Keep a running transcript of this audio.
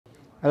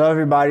Hello,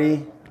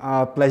 everybody.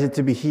 Pleasure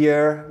to be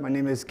here. My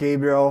name is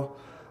Gabriel.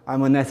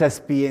 I'm an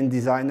SSP and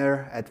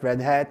designer at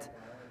Red Hat.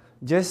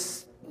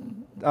 Just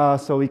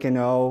so we can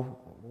know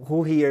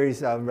who here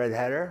is a Red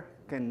Hatter,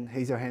 can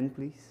raise your hand,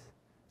 please?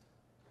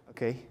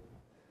 Okay.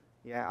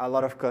 Yeah, a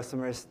lot of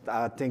customers.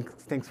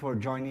 Thanks for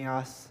joining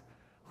us.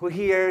 Who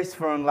here is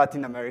from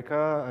Latin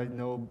America? I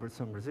know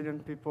some Brazilian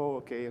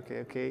people.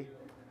 Okay.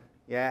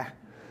 Yeah.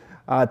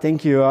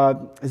 Thank you.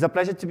 It's a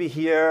pleasure to be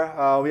here.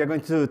 We are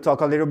going to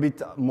talk a little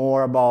bit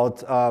more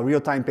about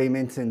real-time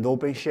payments and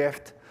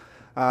OpenShift.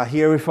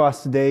 Here with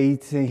us today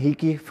is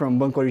Henrique from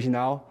Banco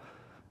Original,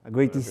 a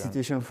great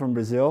institution from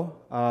Brazil.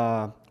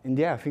 And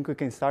yeah, I think we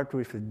can start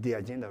with the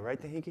agenda,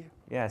 right, Henrique?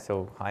 Yeah,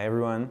 so hi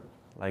everyone.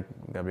 Like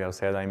Gabriel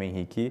said, I'm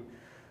Henrique.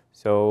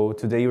 So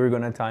today we're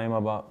going to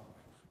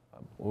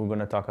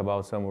talk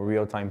about some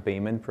real-time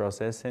payment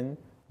processing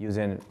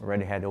using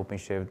Red Hat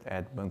OpenShift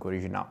at Banco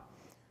Original.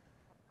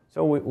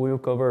 So we'll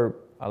cover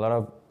a lot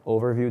of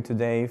overview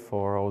today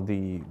for all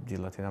the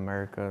Latin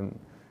American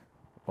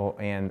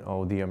and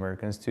all the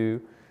Americans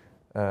too,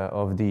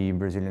 of the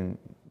Brazilian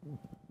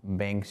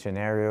bank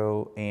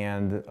scenario,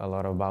 and a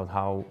lot about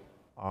how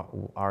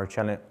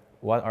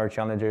what our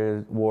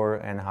challenges were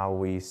and how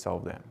we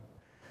solved them.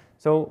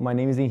 So my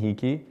name is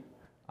Henrique.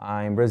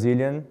 I'm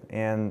Brazilian,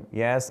 and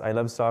yes, I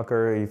love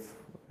soccer. If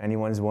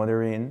anyone's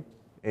wondering,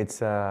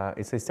 it's a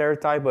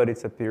stereotype, but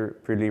it's a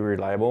pretty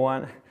reliable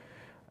one.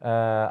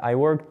 I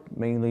worked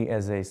mainly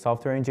as a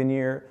software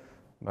engineer,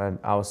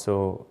 but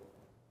also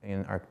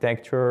in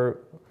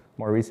architecture,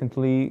 more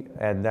recently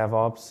at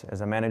DevOps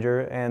as a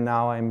manager, and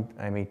now I'm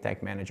a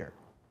tech manager.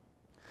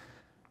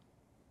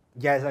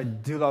 Yes, I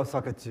do love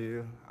soccer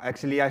too.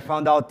 Actually, I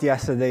found out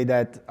yesterday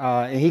that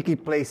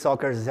Henrique plays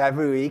soccer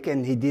every week,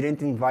 and he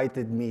didn't invite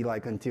me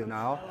like until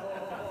now.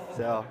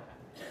 So,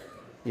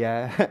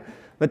 yeah,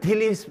 but he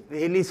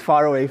lives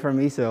far away from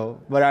me.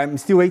 So, but I'm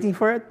still waiting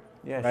for it.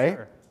 Yeah, right?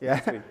 Sure.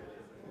 Yeah.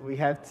 We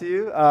have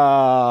to.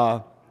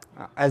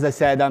 As I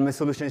said, I'm a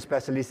solution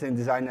specialist and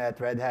designer at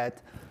Red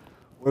Hat.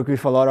 Work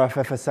with a lot of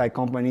FSI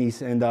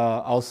companies, and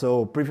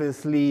also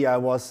previously I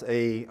was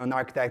an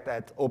architect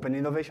at Open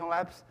Innovation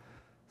Labs.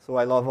 So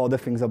I love all the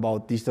things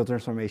about digital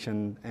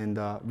transformation and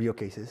real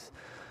cases.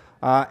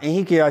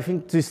 Henrique, I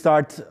think to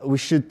start, we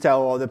should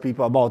tell all the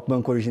people about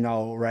Banco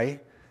Original,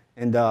 right?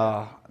 And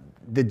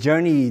the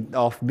journey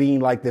of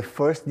being like the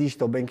first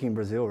digital bank in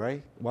Brazil,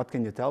 right? What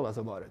can you tell us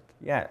about it?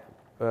 Yeah.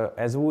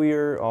 As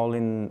we're all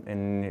in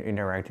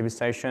interactive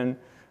session,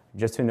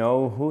 just to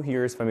know who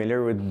here is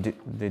familiar with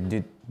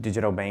the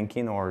digital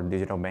banking or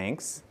digital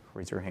banks,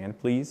 raise your hand,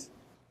 please.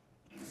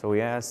 So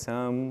yeah,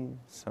 some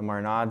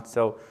are not.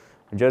 So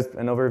just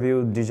an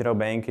overview, digital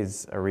bank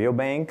is a real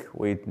bank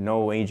with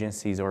no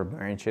agencies or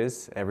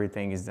branches.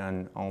 Everything is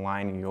done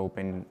online. You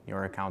open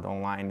your account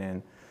online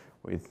and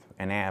with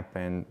an app,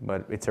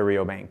 but it's a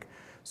real bank.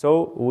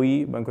 So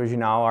we, Banco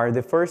Original, are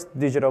the first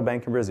digital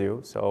bank in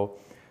Brazil. So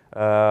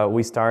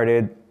we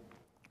started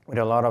with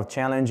a lot of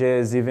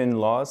challenges, even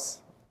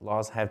laws.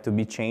 Laws have to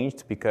be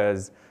changed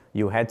because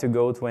you had to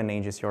go to an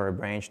agency or a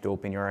branch to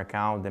open your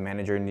account. The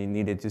manager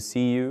needed to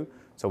see you.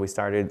 So we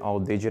started all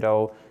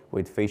digital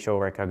with facial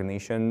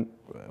recognition.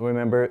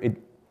 Remember,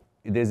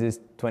 this is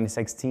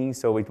 2016,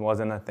 so it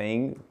wasn't a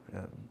thing,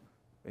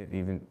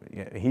 even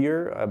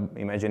here,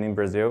 imagine in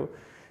Brazil.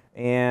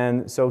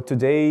 And so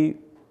today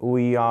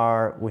we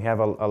have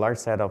a large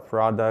set of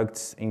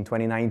products. In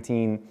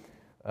 2019,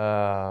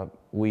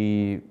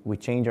 we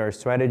changed our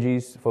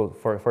strategies.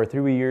 For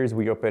 3 years,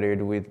 we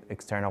operated with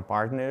external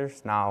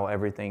partners. Now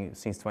everything,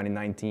 since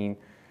 2019,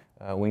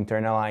 we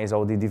internalize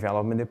all the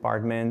development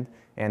department,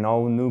 and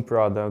all new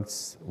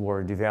products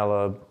were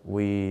developed.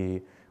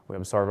 We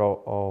absorb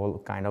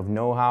all kind of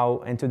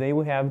know-how, and today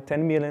we have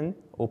 10 million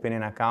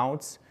opening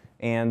accounts,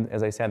 and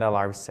as I said, a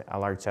large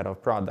set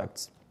of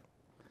products.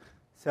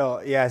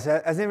 So yes,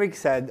 as Henrique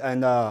said,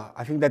 and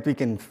I think that we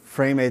can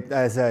frame it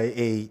as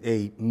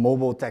a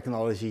mobile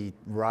technology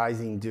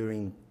rising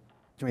during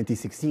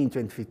 2016,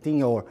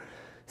 2015, or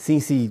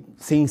since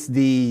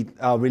the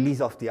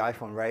release of the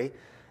iPhone, right?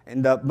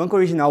 And Banco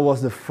Original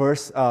was the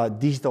first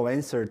digital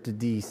answer to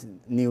this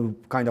new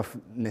kind of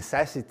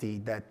necessity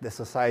that the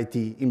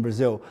society in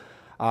Brazil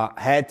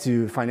had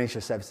to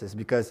financial services,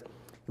 because it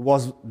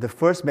was the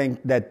first bank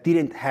that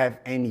didn't have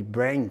any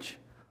branch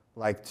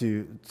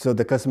so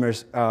the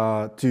customers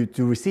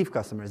to receive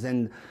customers,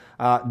 and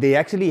they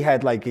actually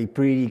had like a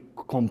pretty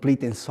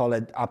complete and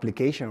solid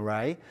application,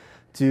 right,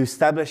 to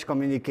establish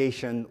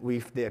communication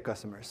with their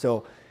customers.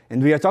 So,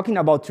 and we are talking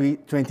about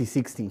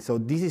 2016. So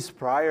this is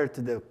prior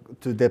to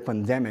the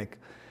pandemic,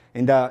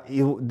 and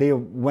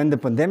when the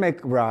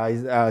pandemic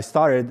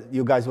started,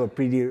 you guys were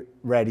pretty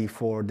ready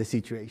for the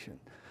situation.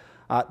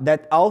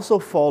 That also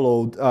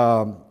followed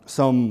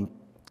some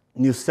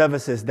new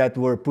services that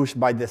were pushed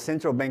by the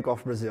Central Bank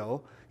of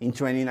Brazil in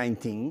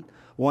 2019,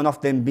 one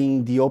of them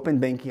being the open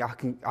banking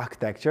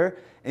architecture,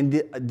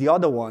 and the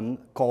other one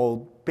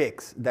called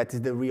PIX, that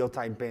is the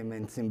real-time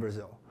payments in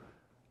Brazil.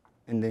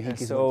 And then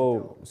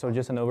so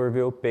just an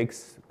overview,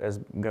 PIX, as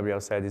Gabriel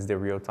said, is the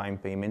real-time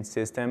payment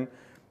system.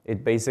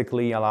 It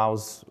basically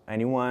allows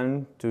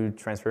anyone to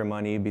transfer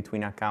money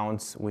between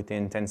accounts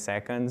within 10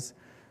 seconds.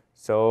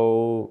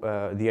 So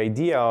the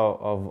idea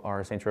of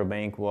our central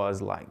bank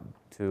was like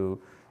to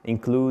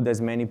include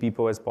as many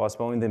people as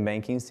possible in the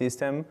banking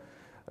system.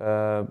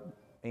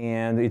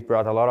 And it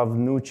brought a lot of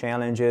new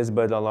challenges,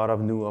 but a lot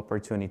of new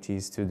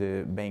opportunities to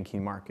the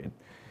banking market.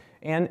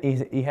 And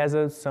it has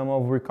a sum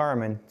of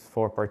requirements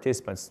for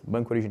participants.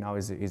 Banco Original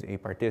is a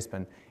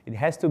participant. It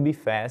has to be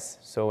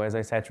fast, so as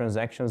I said,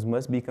 transactions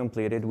must be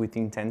completed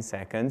within 10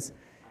 seconds.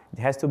 It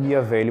has to be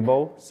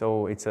available,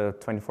 so it's a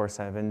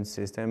 24/7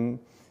 system.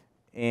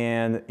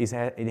 And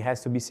it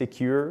has to be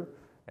secure.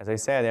 As I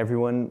said,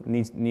 everyone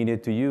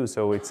needed to use,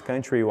 so it's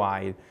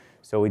countrywide.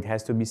 So it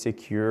has to be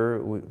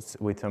secure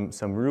with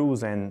some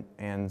rules and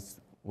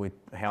with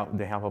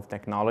the help of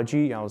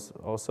technology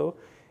also.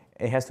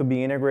 It has to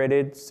be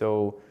integrated,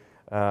 so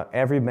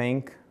every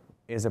bank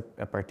is a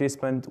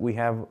participant. We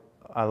have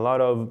a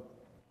lot of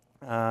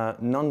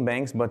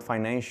non-banks, but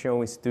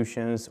financial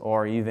institutions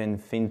or even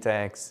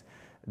fintechs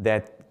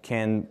that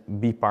can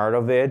be part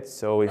of it,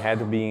 so it had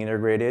to be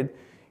integrated.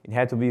 It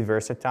had to be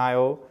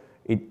versatile.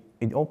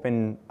 It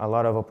opened a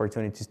lot of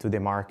opportunities to the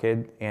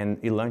market, and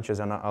it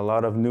launches a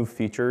lot of new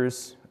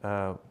features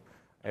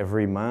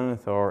every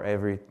month or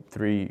every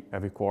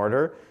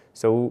quarter.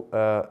 So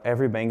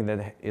every bank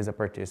that is a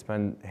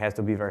participant has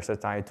to be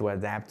versatile to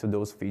adapt to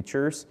those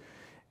features,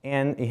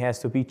 and it has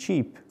to be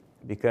cheap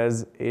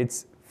because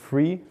it's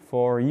free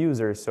for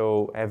users.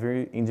 So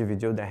every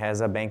individual that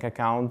has a bank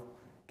account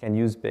can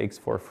use Pix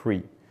for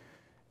free.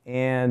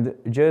 And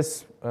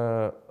just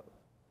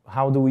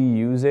how do we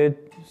use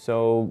it?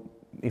 So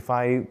if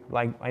I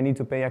need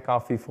to pay a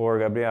coffee for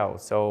Gabriel,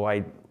 so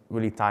I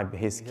really type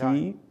his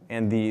key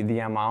and the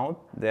amount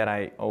that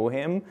I owe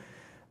him,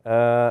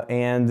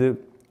 and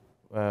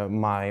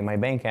my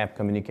bank app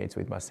communicates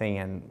with Bacen,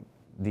 and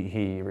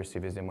he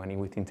receives the money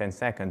within 10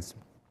 seconds.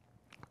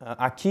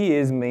 A key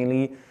is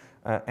mainly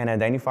an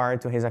identifier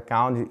to his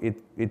account.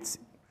 It's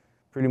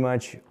pretty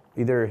much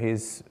either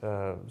his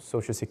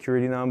social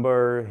security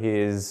number,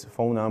 his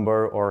phone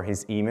number, or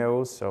his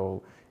email.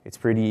 So it's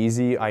pretty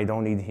easy. I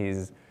don't need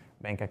his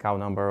bank account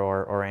number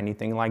or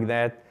anything like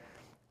that.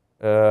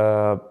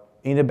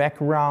 In the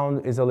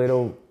background is a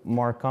little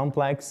more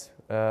complex.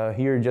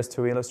 Here, just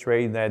to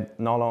illustrate that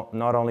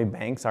not only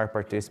banks are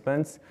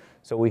participants,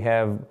 so we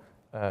have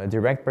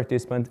direct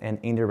participants and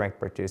indirect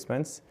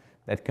participants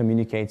that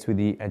communicates with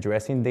the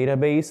addressing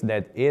database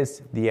that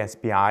is the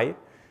SPI.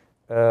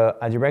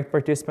 A direct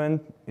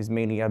participant is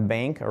mainly a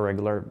bank, a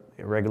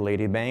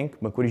regulated bank.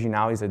 Banco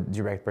Original is a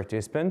direct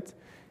participant.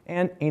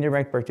 And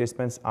indirect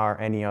participants are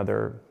any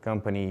other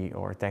company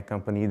or tech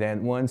company that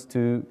wants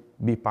to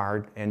be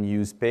part and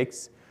use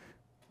Pix.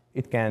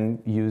 It can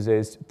use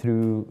it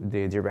through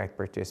the direct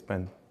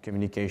participant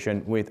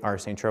communication with our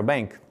central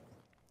bank.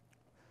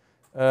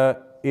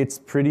 It's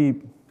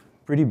pretty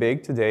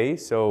big today,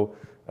 so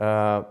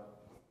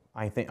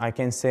I think I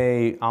can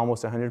say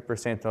almost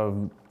 100%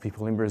 of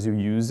people in Brazil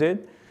use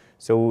it.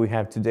 So we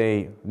have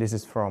today, this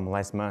is from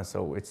last month,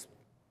 so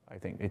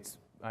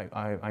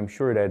I'm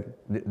sure that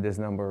these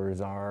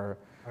numbers are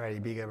already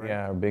bigger, right?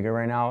 Yeah, bigger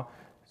right now.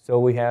 So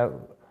we have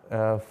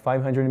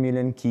 500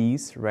 million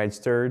keys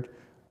registered,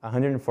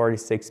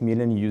 146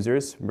 million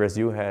users.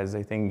 Brazil has,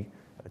 I think,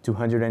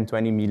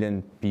 220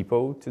 million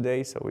people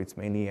today, so it's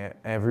mainly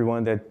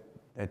everyone that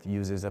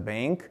uses a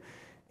bank.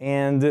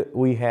 And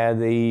we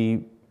had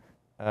a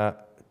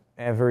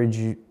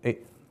average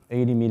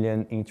 80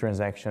 million in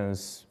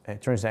transactions,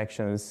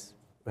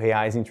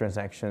 reais in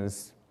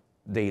transactions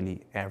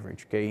daily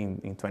average, okay,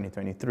 in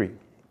 2023.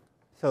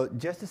 So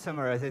just to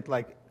summarize it,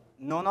 like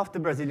none of the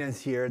Brazilians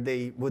here,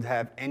 they would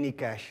have any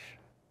cash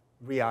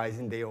reais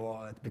in their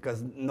wallet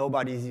because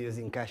nobody's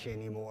using cash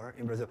anymore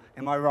in Brazil.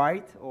 Am I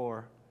right?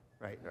 Or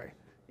right,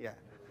 yeah.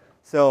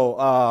 So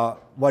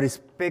what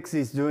Pix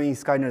is doing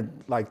is kind of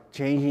like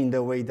changing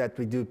the way that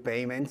we do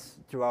payments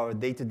through our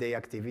day-to-day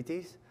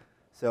activities.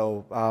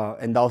 So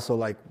and also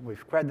like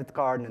with credit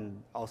card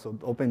and also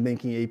open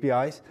banking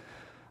APIs,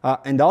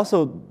 and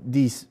also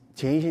these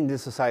changing the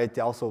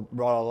society also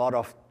brought a lot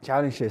of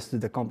challenges to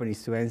the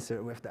companies to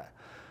answer with that.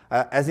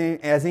 As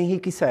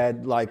Henrique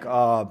said, like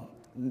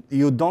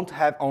you don't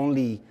have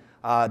only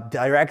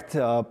direct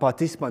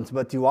participants,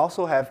 but you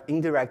also have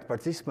indirect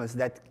participants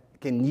that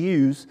can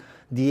use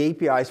the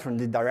APIs from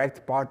the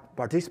direct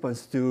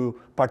participants to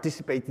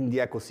participate in the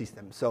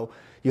ecosystem. So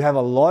you have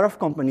a lot of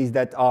companies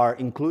that are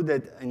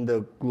included in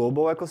the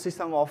global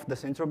ecosystem of the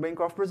Central Bank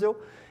of Brazil,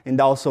 and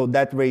also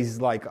that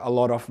raises like a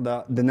lot of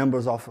the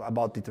numbers of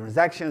about the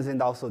transactions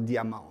and also the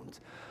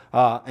amount.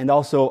 And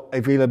also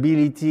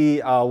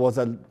availability was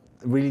a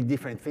really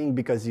different thing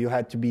because you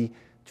had to be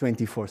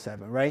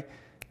 24/7, right?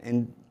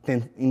 And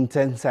in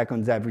 10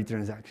 seconds every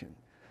transaction.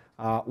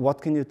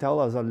 What can you tell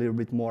us a little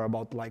bit more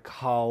about like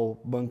how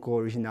Banco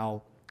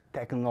Original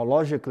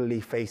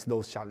technologically faced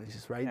those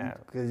challenges, right? Yeah.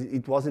 Because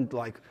it wasn't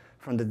like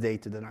from the day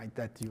to the night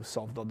that you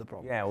solved all the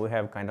problems. Yeah, we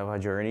have kind of a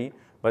journey.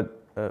 But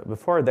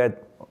before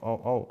that,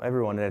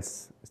 everyone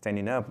that's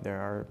standing up, there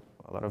are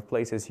a lot of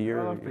places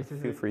here.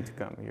 Feel free to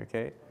come,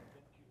 okay?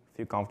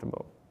 Feel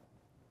comfortable.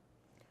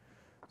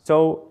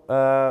 So,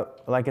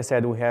 like I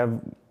said, we have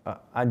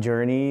a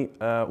journey.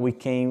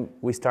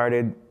 We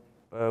started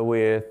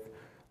with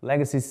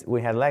legacy.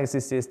 We had legacy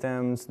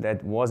systems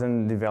that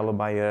wasn't developed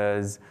by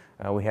us.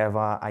 We have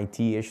a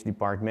IT-ish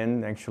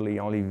department, actually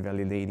only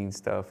validating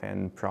stuff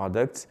and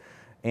products.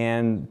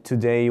 And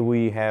today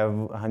we have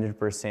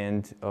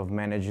 100% of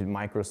managed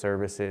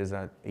microservices,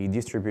 a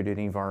distributed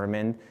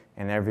environment,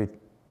 and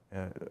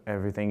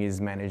everything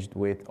is managed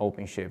with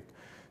OpenShift.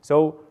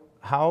 So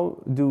how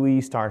do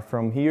we start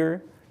from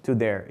here to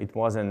there? It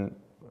wasn't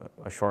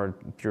a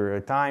short period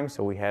of time,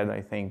 so we had, I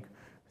think,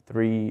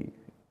 3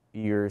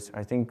 years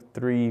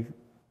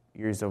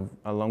of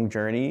a long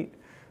journey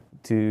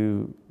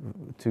to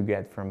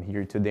get from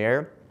here to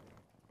there.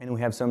 And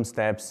we have some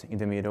steps in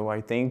the middle,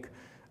 I think.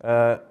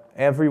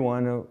 Every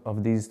one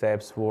of these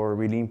steps were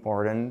really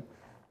important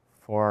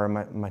for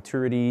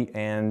maturity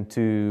and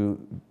to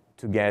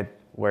get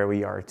where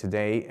we are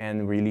today,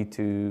 and really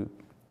to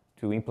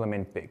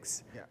implement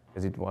PIX,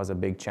 because it was a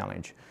big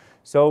challenge.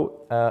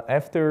 So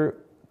after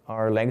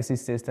our legacy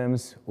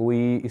systems,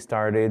 we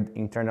started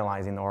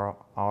internalizing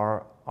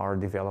our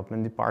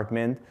development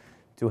department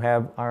to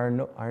have our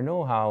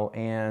know-how,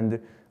 and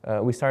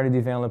we started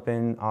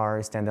developing our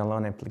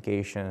standalone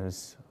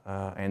applications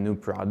and new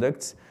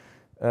products.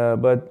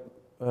 But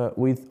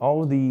with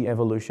all the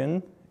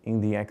evolution in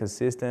the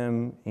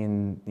ecosystem,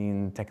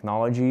 in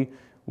technology,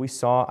 we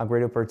saw a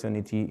great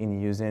opportunity in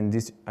using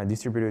a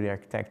distributed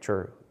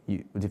architecture,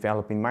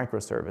 developing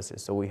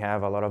microservices. So we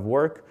have a lot of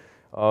work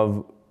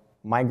of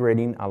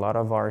migrating a lot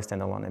of our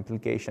standalone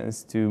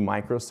applications to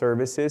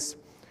microservices.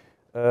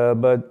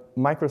 But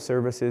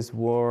microservices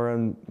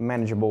weren't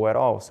manageable at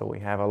all. So we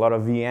have a lot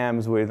of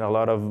VMs with a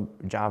lot of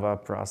Java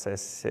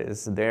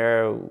processes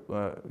there,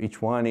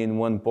 each one in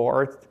one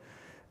port,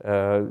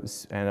 and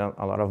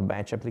a lot of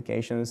batch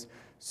applications.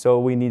 So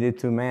we needed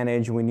to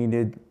manage, we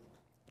needed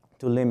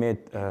to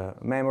limit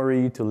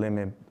memory, to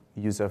limit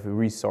use of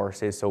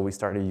resources. So we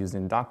started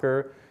using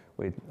Docker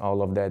with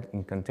all of that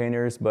in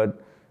containers.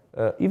 But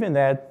even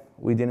that,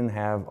 we didn't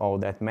have all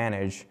that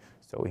managed.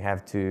 So we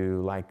have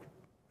to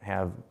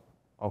have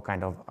all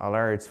kind of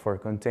alerts for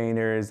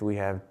containers. We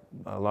have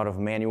a lot of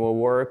manual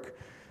work.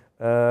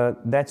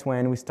 That's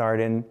when we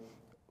started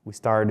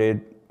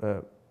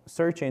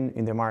searching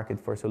in the market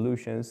for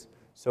solutions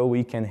so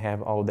we can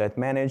have all that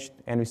managed,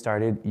 and we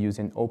started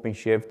using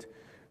OpenShift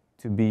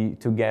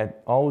to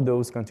get all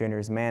those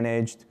containers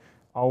managed.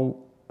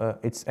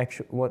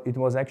 It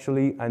was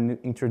actually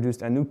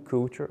introduced a new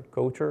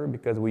culture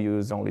because we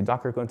use only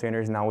Docker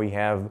containers. Now we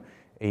have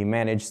a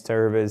managed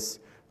service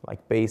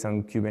based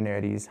on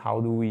Kubernetes.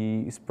 How do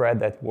we spread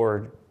that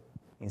word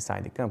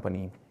inside the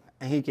company?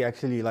 Henrique,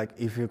 actually,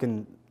 if you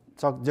can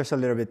talk just a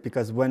little bit,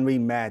 because when we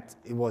met,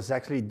 it was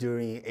actually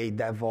during a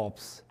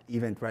DevOps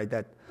event, right?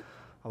 That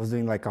I was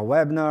doing a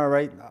webinar,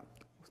 right?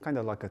 It was kind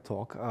of like a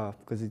talk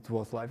because it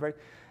was live, right?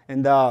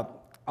 And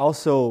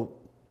also,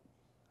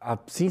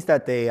 since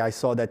that day, I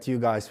saw that you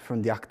guys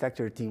from the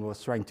architecture team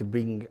was trying to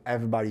bring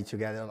everybody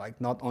together,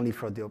 not only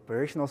from the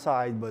operational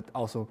side, but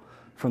also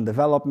from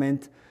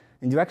development.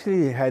 And you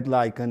actually had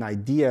an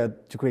idea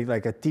to create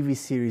a TV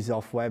series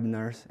of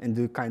webinars and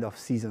do kind of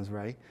seasons,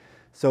 right?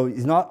 So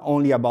it's not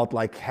only about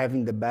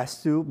having the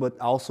best tool, but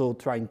also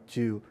trying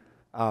to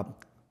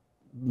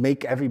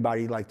make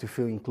everybody to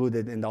feel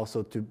included, and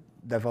also to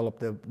develop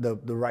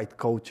the right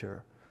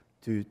culture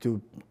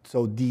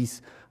so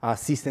these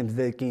systems,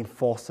 they can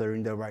foster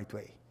in the right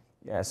way.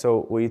 Yeah,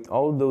 so with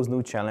all those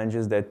new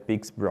challenges that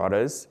PIX brought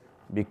us,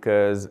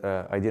 because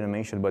I didn't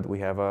mention, but we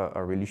have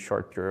a really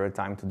short period of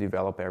time to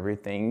develop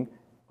everything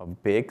of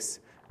PIX.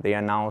 They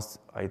announced,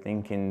 I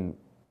think, in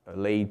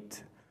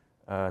late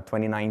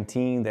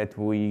 2019 that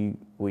we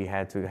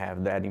had to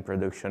have that in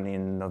production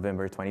in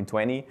November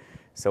 2020.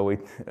 So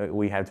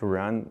we had to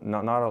run,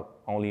 not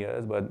only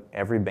us, but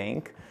every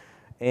bank.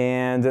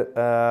 And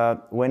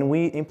when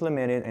we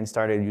implemented and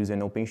started using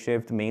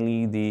OpenShift,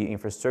 mainly the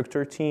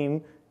infrastructure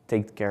team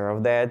take care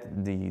of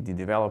that. The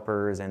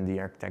developers and the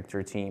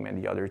architecture team and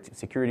the other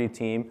security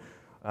team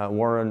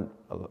weren't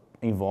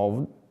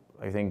involved,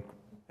 I think,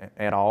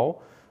 at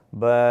all.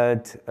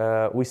 But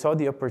we saw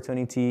the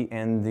opportunity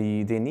and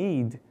the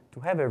need to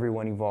have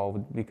everyone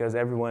involved, because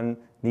everyone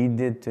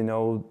needed to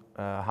know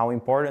how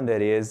important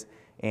that is,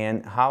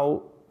 and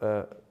how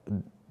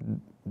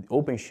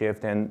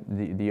OpenShift and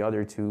the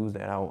other tools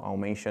that I'll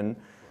mention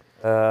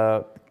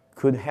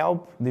could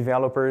help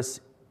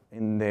developers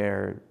in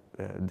their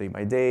day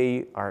by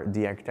day,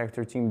 the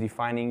architecture team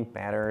defining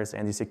patterns,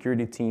 and the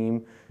security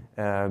team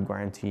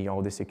guarantee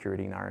all the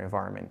security in our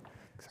environment.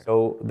 Exactly.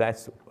 So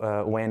that's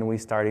when we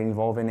started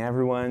involving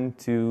everyone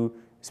to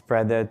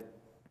spread that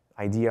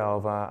idea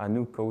of a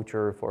new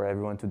culture for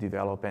everyone to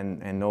develop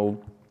and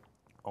know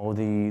all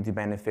the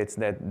benefits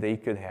that they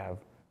could have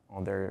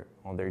on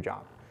their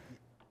job.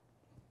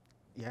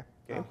 Yeah.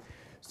 Okay.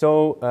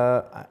 So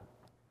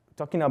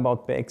talking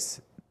about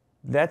PIX,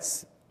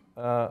 that's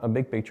a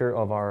big picture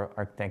of our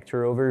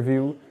architecture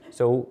overview.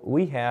 So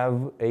we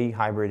have a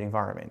hybrid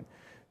environment.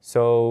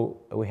 So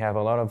we have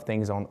a lot of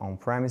things on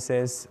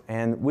premises,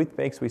 and with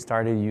Pix we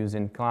started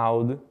using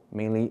cloud,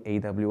 mainly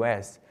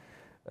AWS.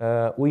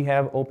 We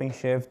have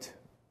OpenShift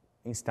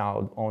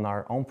installed on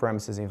our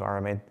on-premises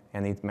environment,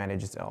 and it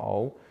manages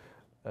all.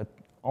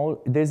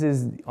 This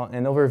is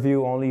an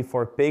overview only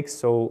for Pix.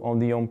 So on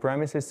the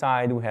on-premises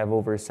side, we have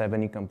over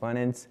 70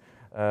 components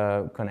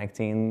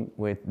connecting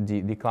with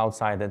the cloud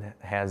side that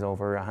has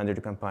over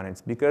 100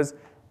 components. Because,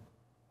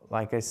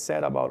 like I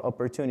said about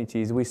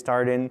opportunities, we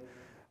started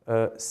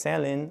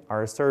selling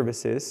our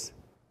services,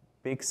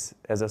 Pix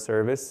as a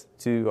service,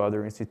 to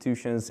other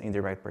institutions,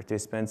 indirect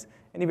participants,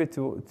 and even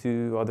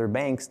to other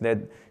banks that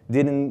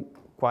didn't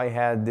quite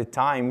had the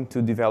time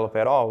to develop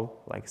at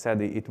all. Like I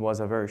said, it was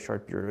a very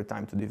short period of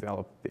time to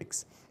develop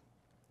Pix.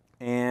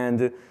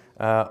 And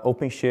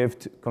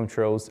OpenShift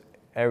controls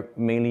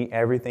mainly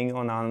everything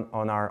on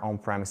our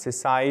on-premises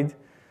side.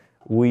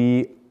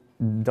 We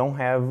don't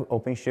have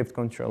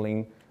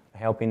OpenShift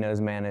helping us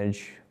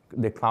manage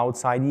the cloud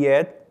side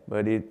yet,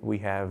 but we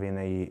have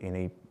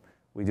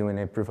we're doing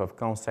a proof of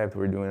concept.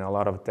 We're doing a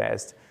lot of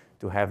tests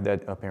to have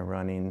that up and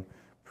running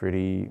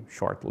pretty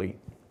shortly.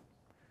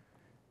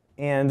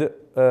 And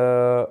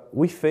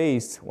we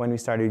faced, when we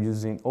started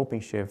using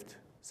OpenShift,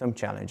 some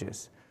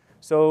challenges.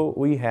 So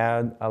we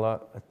had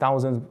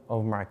thousands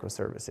of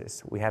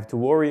microservices. We have to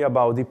worry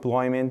about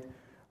deployment.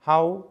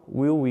 How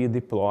will we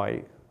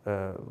deploy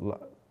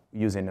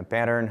using a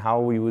pattern?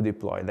 How we will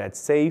deploy that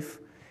safe?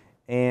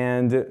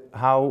 And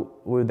how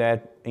will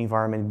that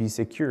environment be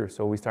secure?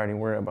 So we started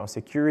worrying about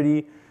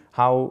security.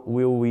 How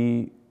will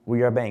we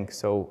are a bank,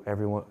 so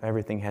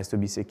everything has to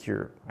be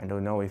secure. I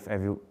don't know if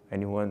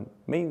anyone,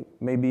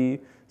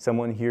 maybe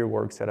someone here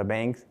works at a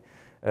bank.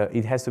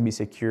 It has to be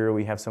secure.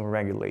 We have some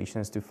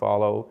regulations to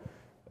follow.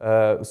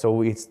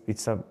 So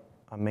it's a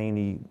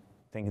mainly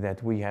thing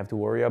that we have to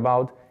worry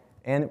about.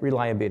 And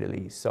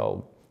reliability.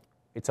 So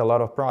it's a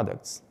lot of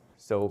products,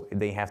 so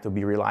they have to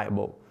be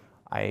reliable.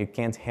 I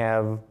can't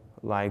have,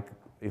 like,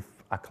 if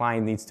a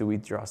client needs to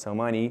withdraw some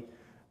money,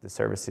 the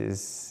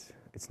services,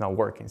 it's not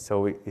working.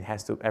 So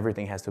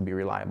everything has to be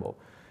reliable.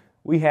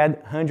 We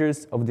had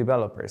hundreds of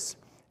developers.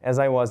 As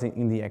I was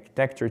in the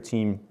architecture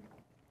team,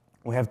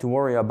 we have to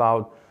worry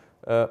about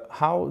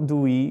how do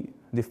we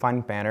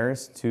define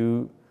patterns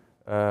to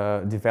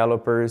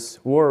developers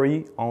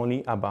worry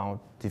only about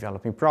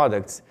developing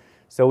products.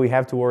 So we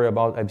have to worry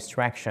about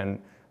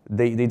abstraction.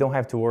 They don't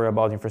have to worry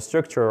about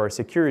infrastructure or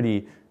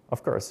security.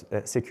 Of course,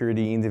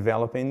 security in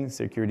developing,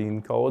 security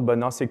in code, but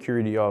not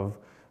security of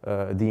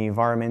the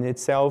environment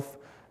itself.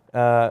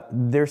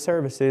 Their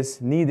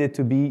services needed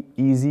to be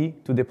easy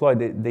to deploy.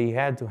 They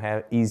had to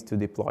have easy to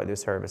deploy their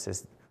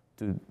services,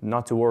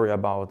 not to worry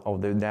about all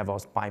the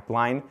DevOps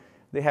pipeline.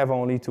 They have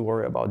only to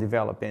worry about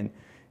developing.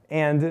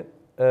 And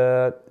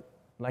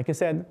like I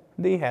said,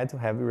 they had to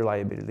have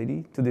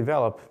reliability to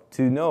develop,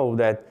 to know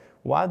that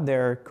what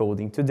they're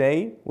coding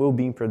today will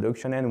be in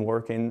production and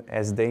working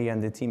as they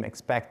and the team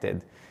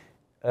expected.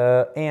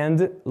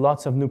 And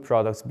lots of new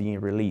products being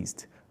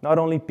released. Not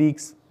only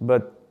Pix,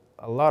 but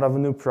a lot of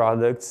new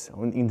products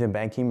in the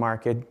banking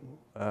market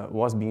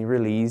was being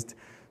released.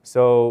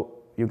 So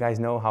you guys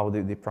know how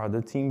the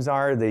product teams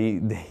are. They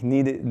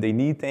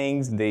need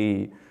things.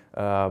 They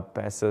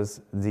pass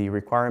us the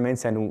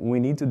requirements, and we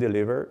need to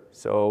deliver.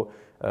 So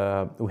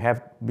we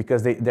have,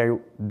 because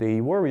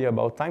they worry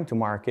about time to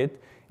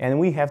market, and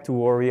we have to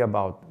worry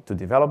about to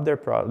develop their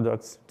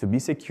products, to be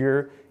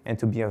secure, and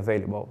to be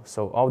available.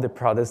 So all the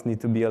products need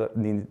to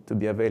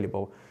be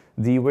available.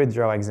 The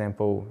withdrawal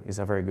example is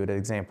a very good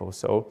example.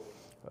 So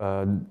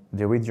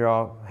the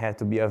withdrawal had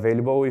to be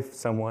available if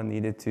someone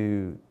needed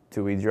to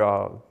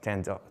withdraw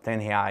 10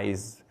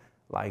 reais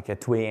like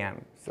at 2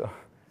 a.m. So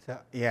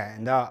yeah,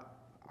 and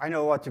I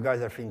know what you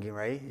guys are thinking,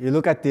 right? You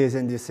look at this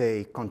and you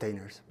say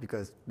containers,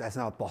 because that's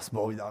not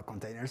possible without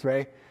containers,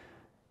 right?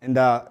 And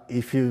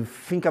if you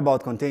think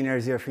about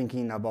containers, you're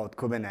thinking about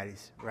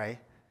Kubernetes, right?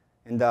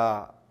 And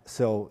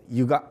so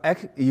you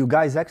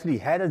guys actually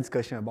had a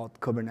discussion about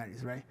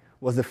Kubernetes, right?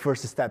 Was the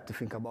first step to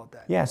think about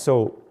that? Yeah,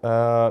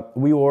 so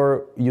we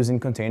were using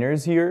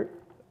containers here,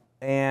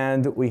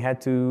 and we had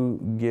to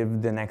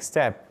give the next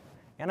step.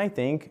 And I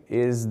think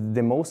is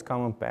the most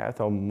common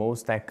path of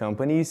most tech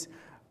companies.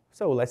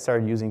 So let's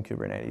start using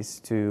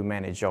Kubernetes to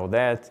manage all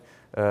that.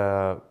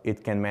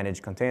 It can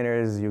manage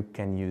containers, you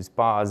can use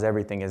pods,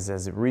 everything is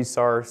as a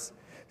resource.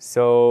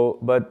 So,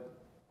 but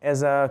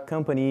as a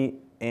company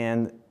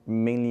and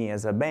mainly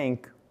as a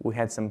bank, we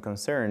had some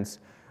concerns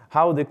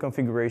how the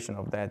configuration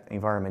of that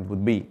environment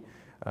would be,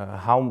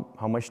 how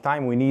much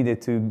time we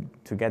needed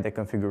to get the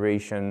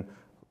configuration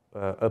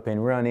up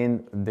and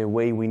running the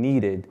way we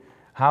needed.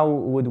 How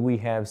would we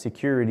have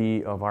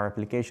security of our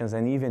applications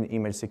and even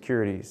image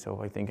security?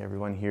 So I think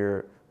everyone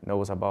here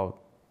knows about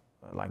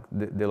like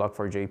the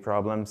Log4j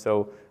problem.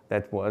 So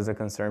that was a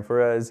concern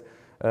for us.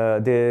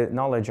 The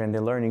knowledge and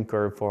the learning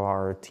curve for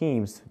our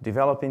teams,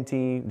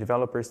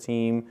 developers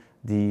team,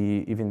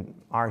 even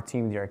our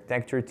team, the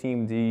architecture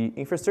team, the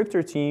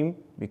infrastructure team,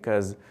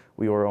 because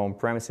we were on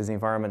premises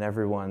environment,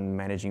 everyone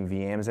managing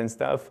VMs and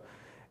stuff,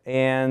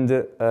 and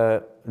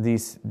the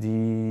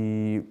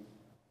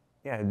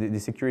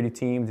security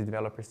team, the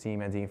developers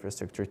team, and the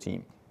infrastructure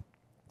team.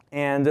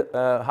 And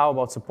how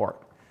about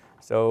support?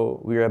 So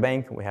we're a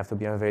bank, we have to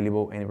be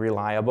available and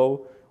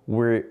reliable.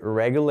 We're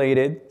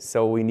regulated,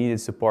 so we needed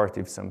support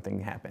if something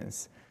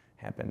happened.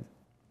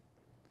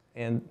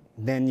 And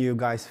then you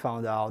guys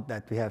found out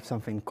that we have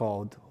something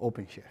called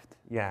OpenShift.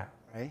 Yeah,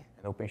 right?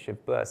 And OpenShift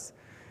Plus.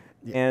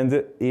 Yeah. And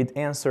it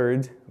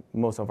answered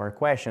most of our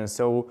questions.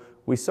 So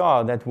we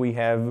saw that we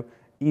have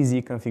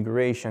easy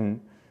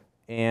configuration.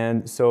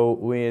 And so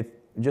with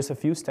just a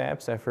few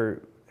steps,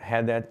 after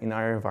had that in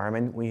our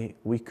environment,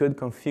 we could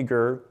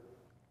configure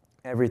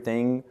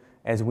everything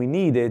as we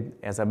needed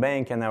as a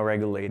bank and a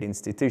regulated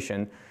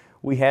institution.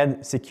 We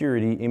had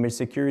security, image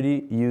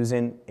security,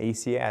 using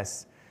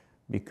ACS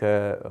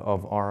because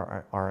of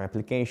our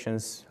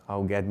applications.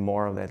 I'll get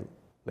more of that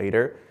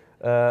later.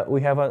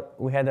 We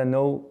had a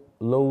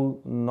low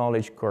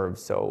knowledge curve.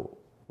 So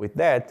with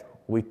that,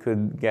 we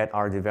could get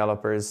our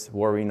developers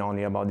worrying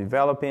only about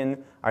developing,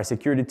 our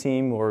security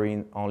team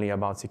worrying only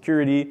about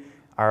security,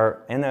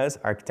 and us,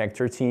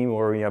 architecture team,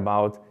 worrying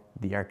about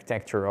the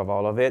architecture of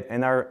all of it,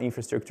 and our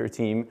infrastructure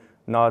team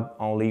not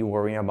only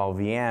worrying about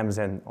VMs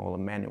and all the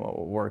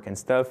manual work and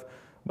stuff,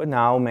 but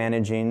now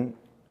managing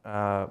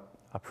a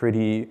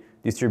pretty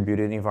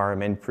distributed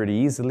environment pretty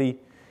easily.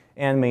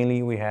 And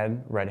mainly we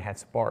had Red Hat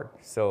support.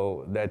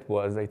 So that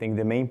was, I think,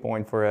 the main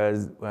point for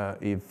us.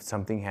 If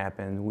something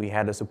happened, we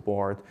had a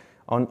support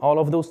on all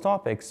of those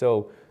topics.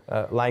 So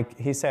like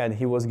he said,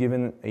 he was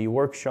given a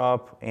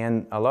workshop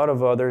and a lot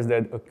of others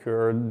that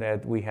occurred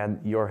that we had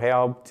your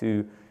help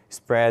to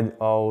spread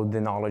all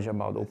the knowledge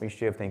about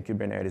OpenShift and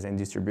Kubernetes and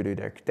distributed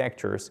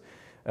architectures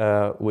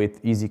with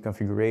easy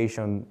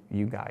configuration.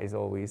 You guys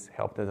always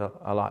helped us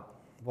a lot.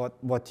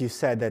 What you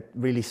said that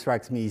really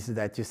strikes me is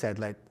that you said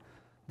like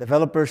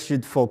developers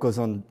should focus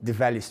on the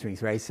value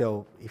streams, right?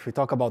 So if we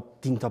talk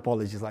about team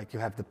topologies, like you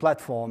have the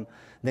platform,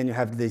 then you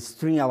have the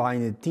string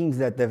aligned teams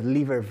that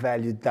deliver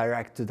value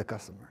direct to the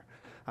customer.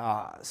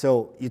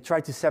 So you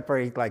try to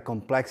separate like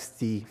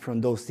complexity from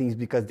those things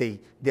because they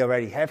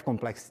already have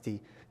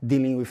complexity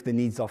dealing with the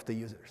needs of the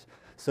users.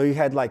 So you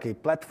had like a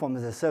platform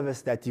as a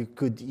service that you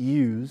could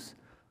use,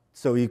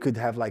 so you could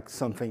have like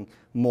something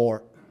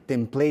more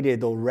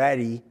templated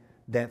already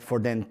for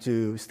them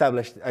to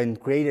establish and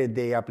create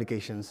the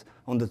applications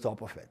on the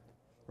top of it,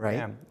 right?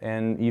 Yeah,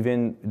 and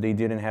even they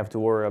didn't have to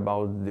worry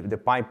about the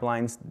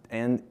pipelines,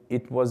 and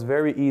it was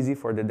very easy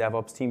for the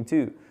DevOps team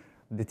too.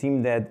 The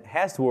team that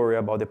has to worry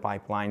about the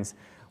pipelines,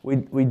 we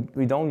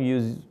don't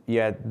use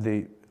yet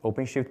the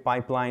OpenShift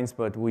pipelines,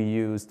 but we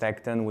use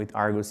Tecton with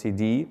Argo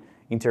CD,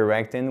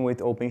 interacting with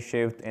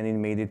OpenShift, and it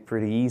made it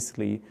pretty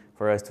easily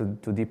for us to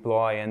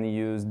deploy and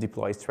use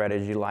deploy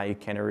strategy like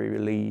canary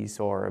release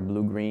or a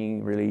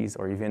blue-green release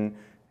or even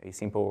a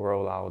simple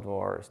rollout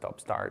or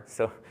stop-start.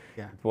 So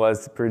yeah, it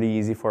was pretty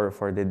easy for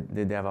the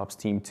DevOps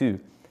team too.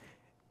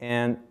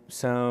 And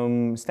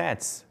some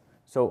stats.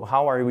 So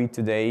how are we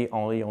today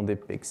only on the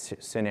PIX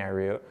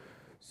scenario?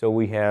 So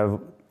we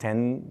have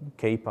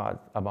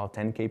about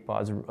 10K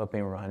pods up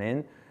and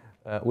running.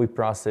 We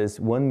process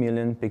 1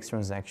 million PIX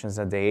transactions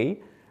a day.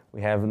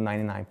 We have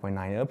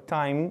 99.9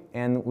 uptime,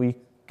 and we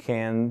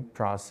can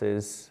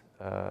process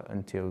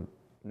until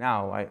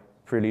now. I'm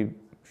pretty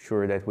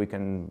sure that we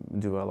can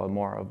do a lot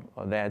more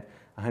of that.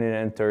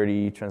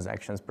 130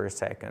 transactions per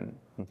second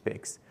in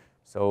PIX.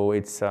 So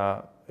it's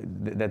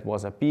that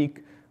was a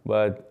peak,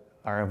 but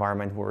our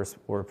environment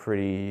were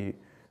pretty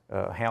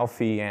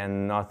healthy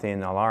and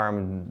nothing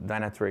alarmed.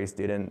 Dynatrace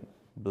didn't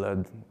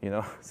blood,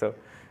 so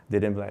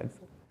didn't bleed.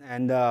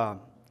 And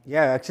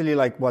yeah, actually,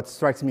 like what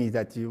strikes me is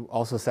that you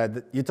also said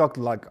that you talked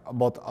like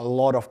about a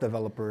lot of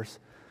developers.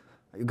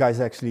 You guys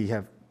actually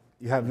have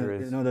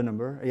the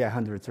number? Yeah,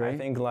 hundreds, right? I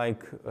think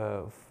like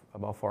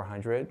about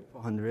 400.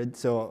 400.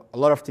 So a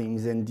lot of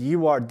teams, and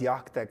you are the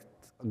architect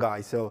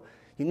guy, so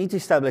you need to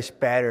establish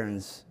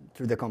patterns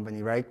through the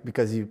company, right?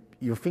 Because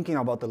you're thinking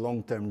about the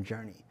long-term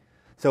journey.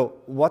 So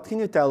what can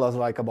you tell us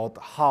like about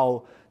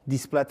how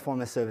this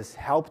platform as service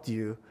helped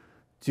you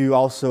to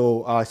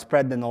also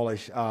spread the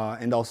knowledge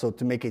and also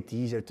to make it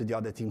easier to the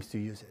other teams to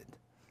use it?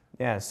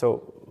 Yeah,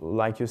 so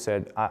like you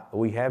said,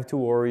 we have to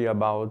worry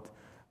about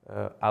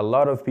a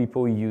lot of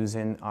people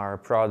using our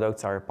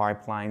products, our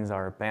pipelines,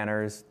 our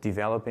banners,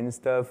 developing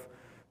stuff.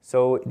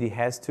 So it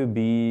has to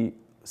be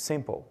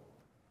simple.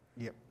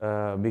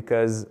 Yep.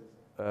 Because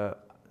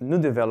new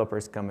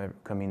developers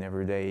come in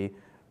every day.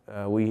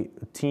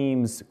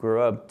 Teams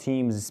grow up,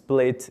 teams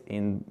split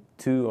in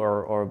 2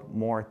 or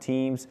more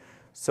teams.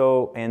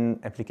 So, and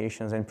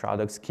applications and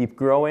products keep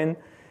growing.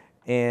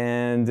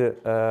 And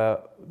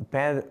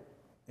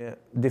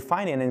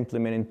defining and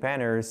implementing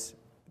banners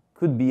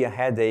could be a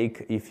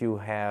headache if you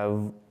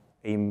have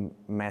a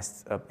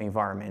messed up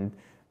environment,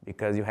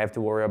 because you have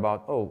to worry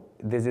about,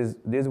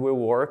 this will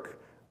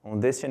work on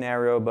this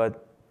scenario,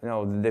 but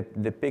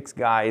the PIX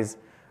guys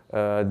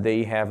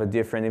they have a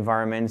different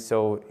environment,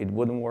 so it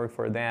wouldn't work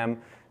for them.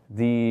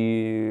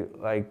 The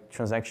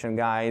transaction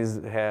guys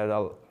had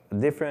a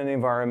different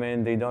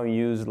environment. They don't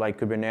use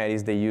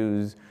Kubernetes. They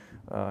use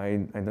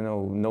I don't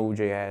know,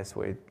 Node.js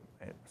with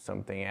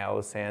something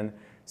else, and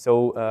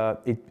so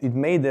it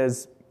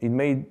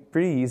made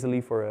pretty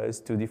easily for us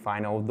to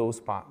define all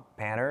those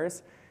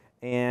patterns,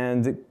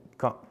 and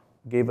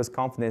gave us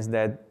confidence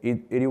that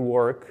it will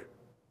work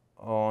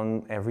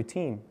on every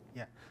team.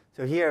 Yeah.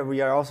 So here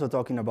we are also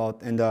talking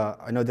about, and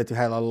I know that you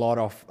had a lot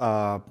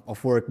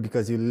of work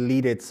because you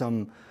leaded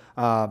some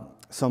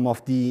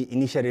of the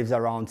initiatives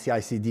around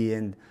CI/CD,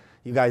 and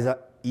you guys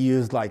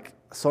use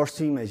source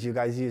stream, as you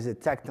guys use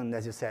it, Tecton,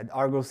 as you said,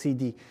 Argo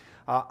CD.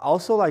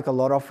 Also a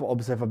lot of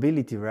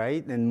observability,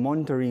 right? And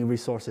monitoring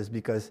resources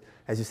because,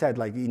 as you said,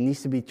 it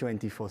needs to be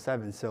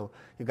 24/7. So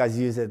you guys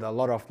use it a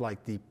lot of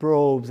the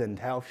probes and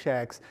health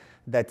checks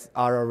that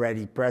are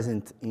already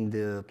present in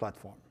the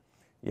platform.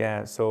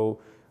 Yeah, so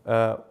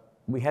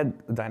we had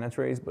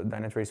Dynatrace, but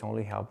Dynatrace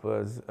only help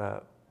us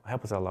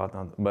a lot,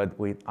 but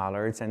with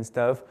alerts and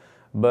stuff.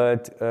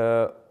 But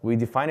we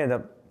defined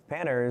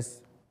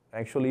patterns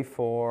actually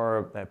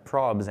for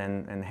probes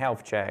and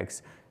health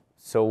checks,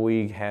 so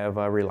we have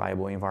a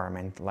reliable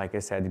environment. Like I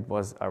said, it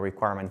was a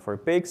requirement for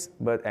PIX,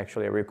 but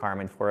actually a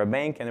requirement for a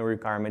bank and a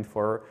requirement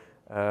for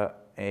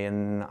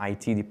an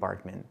IT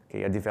department,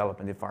 okay, a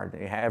development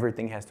department.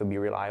 Everything has to be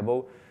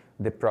reliable.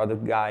 The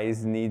product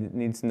guys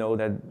need to know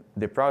that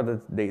the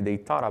product they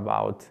thought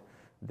about,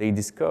 they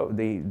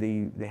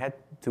had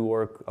to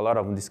work a lot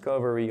of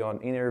discovery on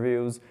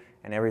interviews,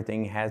 and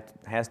everything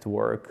has to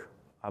work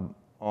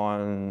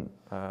on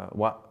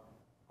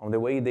the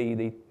way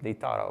they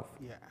thought of.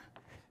 Yeah,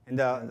 and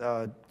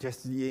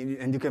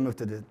and you can move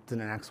to the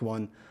next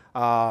one.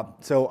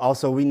 So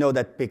also we know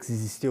that PIX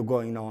is still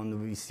going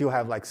on. We still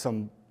have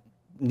some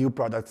new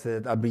products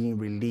that are being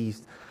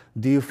released.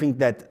 Do you think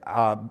that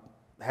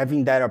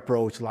having that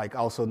approach,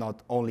 also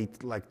not only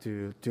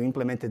to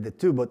implement the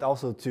tool, but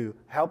also to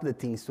help the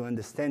teams to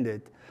understand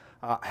it,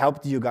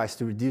 helped you guys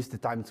to reduce the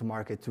time to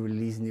market to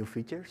release new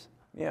features?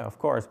 Yeah, of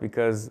course,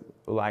 because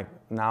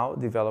now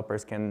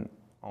developers can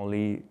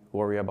only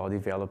worry about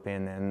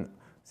developing, and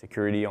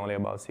security only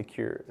about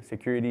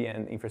security,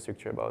 and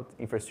infrastructure about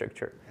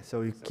infrastructure.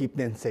 So you keep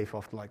them safe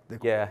off the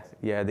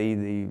Yeah, they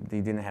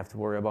didn't have to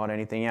worry about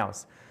anything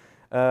else.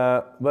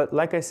 But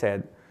like I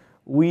said,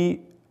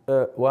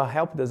 what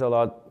helped us a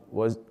lot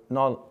was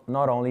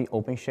not only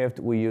OpenShift.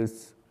 We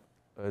used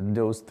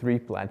those 3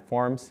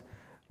 platforms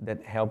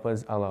that help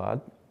us a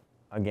lot.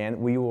 Again,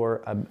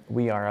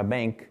 we are a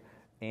bank,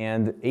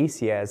 and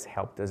ACS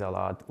helped us a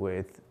lot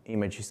with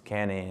image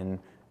scanning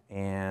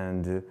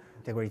and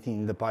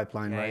integrating the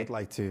pipeline, right?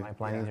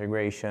 Pipeline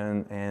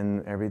integration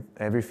and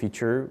every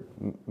feature.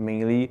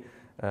 Mainly,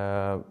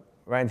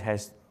 Red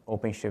Hat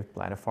OpenShift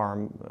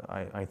platform.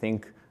 I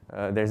think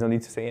there's no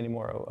need to say any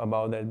more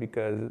about that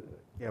because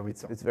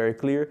it's very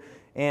clear.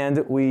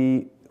 And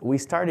we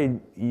started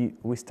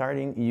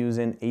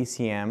using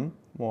ACM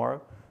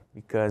more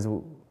because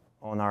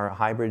on our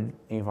hybrid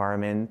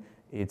environment,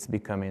 it's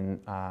becoming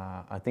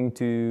a thing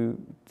to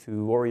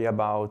worry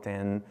about,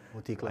 and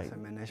multi-cluster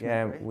management.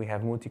 Yeah, right? We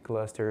have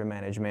multi-cluster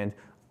management.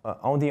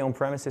 On the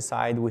on-premises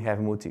side, we have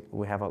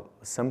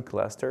some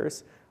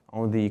clusters.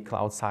 On the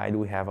cloud side,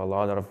 we have a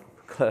lot of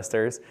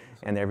clusters,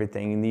 and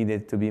everything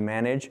needed to be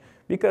managed.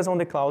 Because on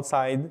the cloud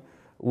side,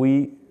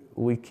 we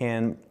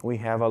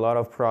have a lot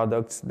of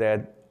products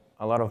that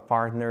a lot of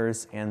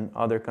partners and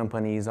other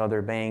companies,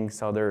 other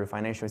banks, other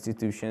financial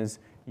institutions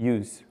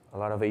use, a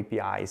lot of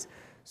APIs.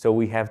 So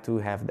we have to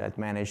have that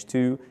managed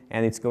too,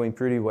 and it's going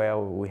pretty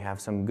well. We have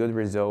some good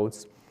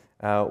results.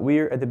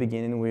 We're at the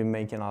beginning, we're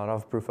making a lot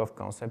of proof of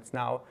concepts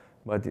now,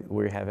 but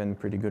we're having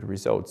pretty good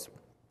results.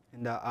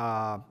 And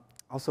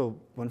also,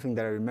 one thing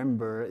that I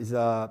remember is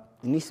it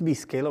needs to be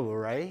scalable,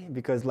 right?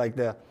 Because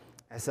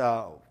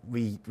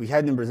we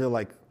had in Brazil,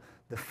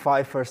 the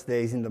 5 first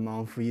days in the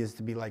month, we used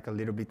to be a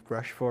little bit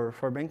rushed for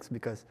banks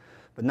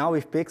but now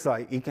with PIX,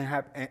 it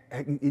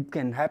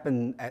can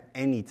happen at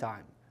any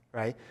time,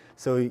 right?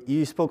 So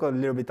you spoke a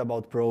little bit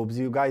about probes.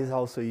 You guys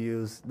also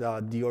use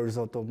the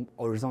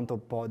horizontal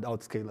pod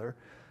autoscaler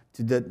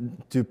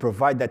to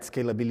provide that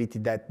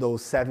scalability that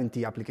those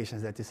 70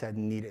 applications that you said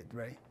needed,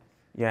 right?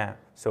 Yeah,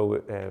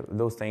 so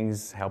those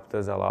things helped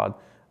us a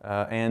lot.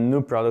 And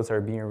new products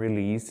are being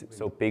released,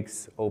 so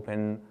PIX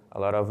open a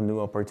lot of new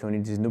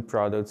opportunities, new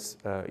products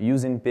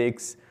using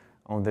PIX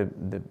on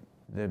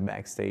the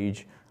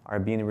backstage are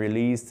being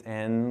released,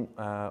 and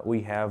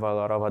we have a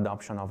lot of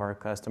adoption of our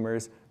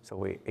customers, so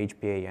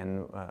HPA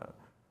and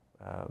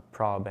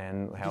probe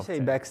and health. Did you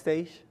say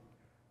backstage?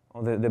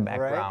 On the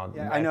background.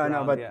 Right? Yeah, I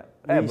know, but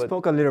we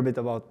spoke a little bit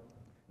about.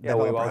 Yeah,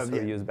 we also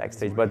use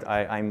backstage, but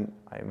I'm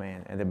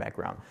in the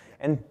background.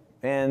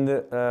 And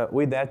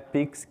with that,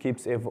 PIX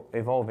keeps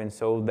evolving.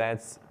 So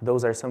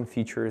those are some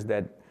features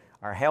that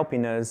are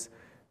helping us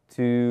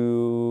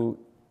to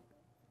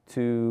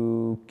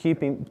keep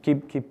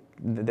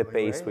the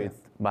pace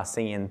with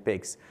Bacin and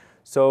PIX.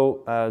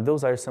 So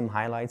those are some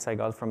highlights I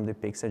got from the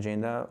PIX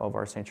agenda of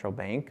our central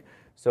bank.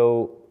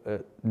 So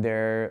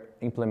they're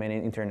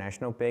implementing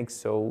international PIX.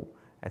 So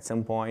at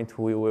some point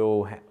we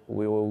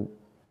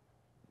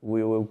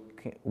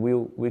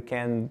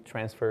can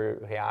transfer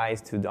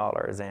reais to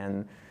dollars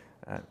and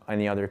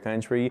any other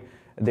country.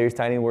 They're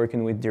starting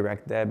working with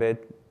direct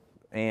debit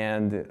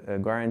and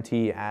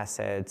guarantee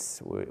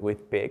assets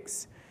with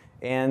PIX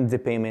and the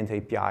payment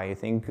API. I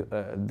think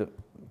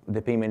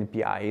the payment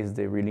API is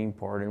the really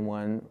important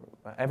one.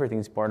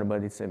 Everything's important,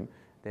 but it's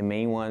the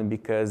main one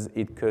because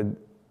it could,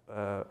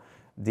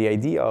 the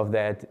idea of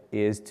that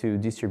is to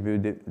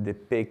distribute the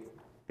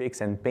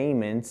PIX and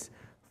payments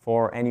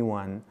for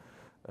anyone.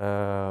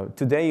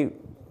 Today,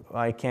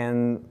 I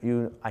can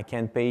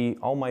pay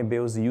all my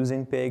bills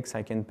using PIX.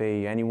 I can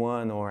pay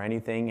anyone or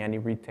anything, any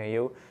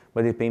retail,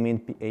 but the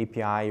payment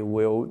API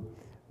will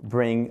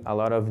bring a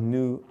lot of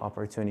new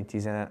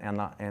opportunities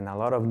and a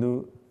lot of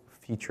new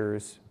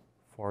features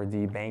for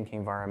the bank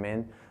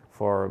environment,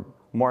 for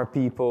more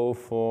people,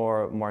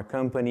 for more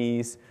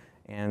companies,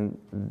 and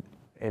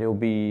there will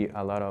be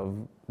a lot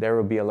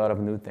of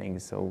new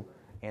things, so,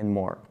 and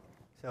more.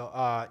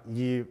 So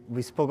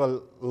we spoke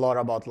a lot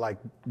about like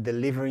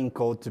delivering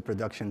code to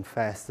production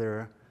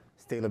faster,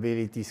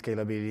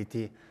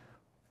 scalability.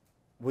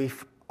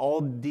 With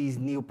all these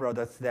new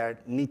products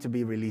that need to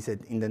be released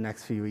in the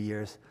next few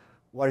years,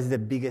 what is the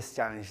biggest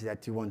challenge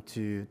that you want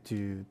to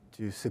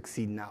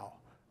succeed now?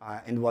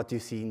 And what you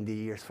see in the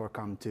years for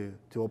come to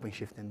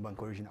OpenShift and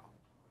Banco Original?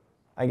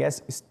 I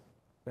guess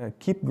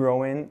keep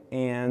growing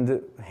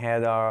and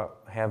have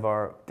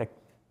our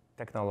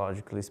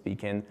technologically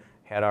speaking,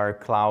 had our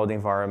cloud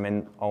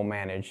environment all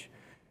managed.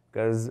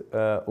 Because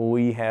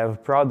we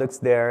have products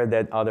there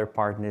that other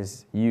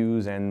partners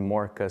use and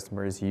more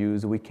customers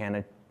use. We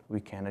can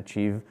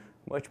achieve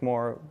much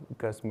more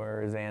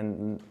customers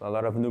and a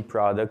lot of new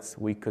products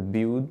we could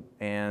build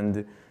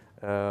and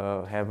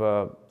have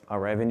a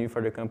revenue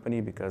for the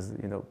company because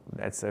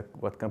that's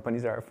what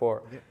companies are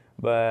for. Yeah.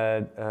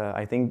 But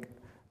I think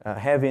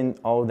having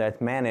all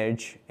that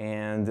managed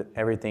and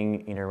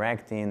everything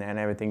interacting and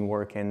everything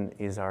working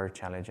is our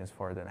challenges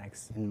for the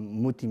next.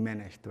 And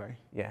multi-managed, right?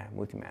 Yeah,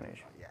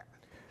 multi-managed.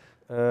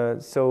 Yeah.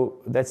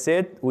 So that's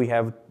it. We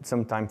have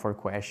some time for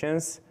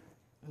questions.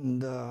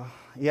 And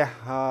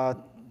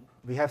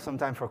we have some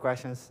time for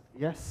questions.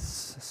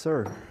 Yes,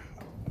 sir.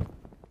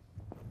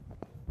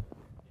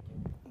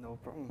 No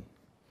problem.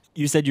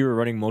 You said you were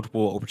running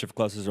multiple OpenShift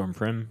clusters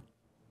on-prem.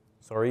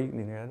 Sorry,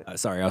 didn't hear that?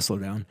 Sorry, I'll slow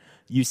down.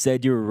 You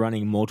said you were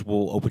running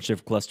multiple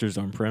OpenShift clusters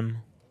on-prem?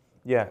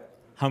 Yeah.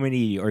 How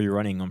many are you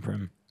running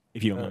on-prem,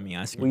 if you don't mind me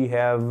asking? We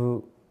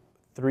have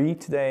 3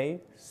 today,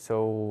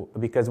 so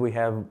because we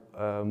have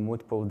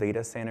multiple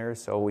data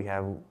centers, so we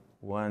have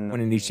one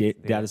in each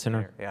data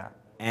center? Yeah.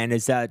 And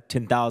is that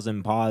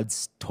 10,000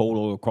 pods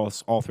total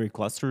across all 3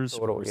 clusters?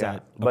 Total, yeah.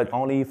 Okay. But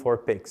only for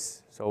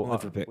PIX. So only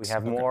for PIX. We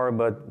have more,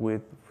 but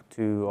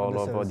to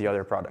all of the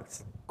other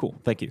products. Cool,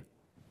 thank you.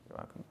 You're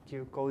welcome. Thank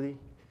you, Cody.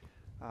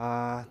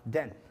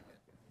 Dan.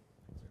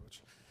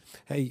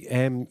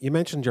 Hey, you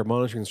mentioned your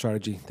monitoring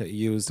strategy that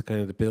you use, the kind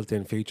of the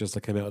built-in features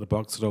that came out of the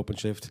box with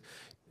OpenShift.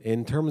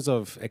 In terms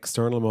of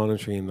external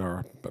monitoring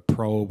or a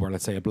probe or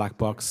let's say a black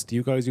box, do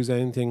you guys use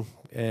anything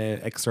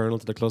external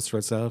to the cluster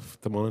itself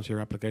to monitor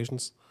your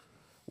applications?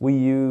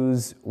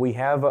 We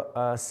have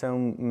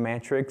some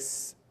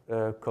metrics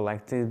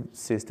collected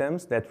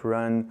systems that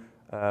run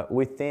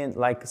within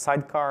like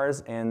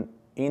sidecars and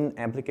in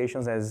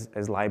applications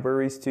as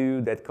libraries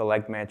too that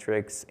collect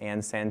metrics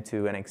and send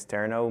to an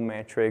external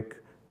metric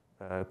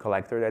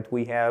collector that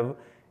we have,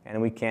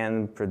 and we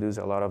can produce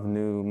a lot of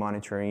new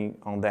monitoring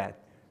on that.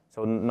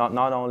 So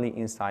not only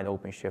inside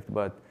OpenShift,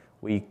 but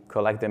we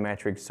collect the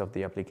metrics of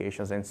the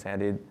applications and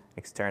send it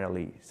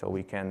externally, so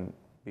we can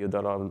build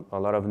a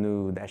lot of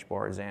new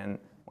dashboards and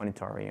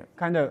monitoring.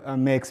 Kind of a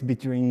mix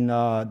between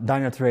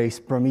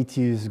Dynatrace,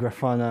 Prometheus,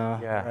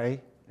 Grafana, yeah.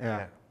 Right?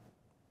 Yeah.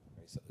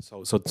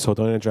 So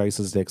Dynatrace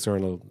is the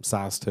external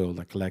SaaS tool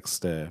that collects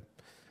the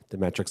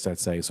metrics,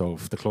 let's say. So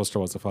if the cluster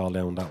was to fall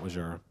down, that was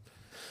your...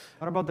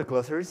 Not about the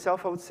cluster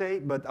itself, I would say,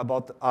 but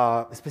about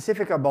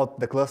specific about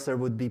the cluster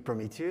would be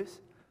Prometheus.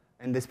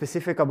 And the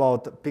specific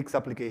about PIX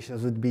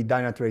applications would be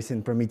Dynatrace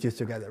and Prometheus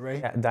together, right?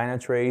 Yeah,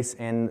 Dynatrace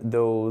and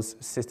those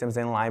systems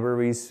and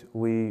libraries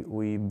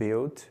we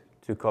built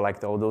to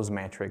collect all those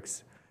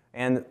metrics.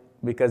 And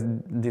because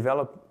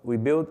we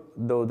built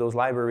those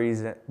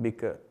libraries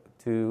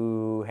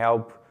to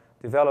help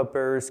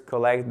developers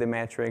collect the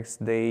metrics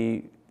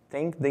they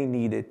think they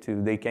needed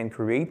to. They can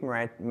create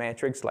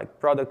metrics like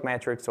product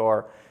metrics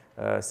or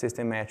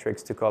system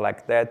metrics to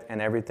collect that,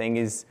 and everything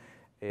is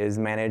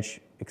managed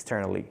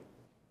externally.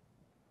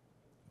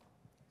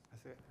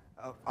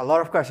 A lot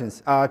of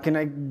questions. Can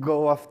I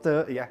go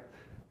after? Yeah.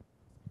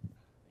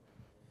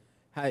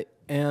 Hi.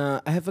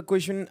 I have a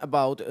question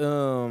about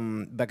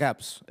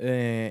backups.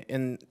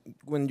 And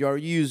when you are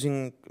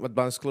using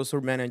Advanced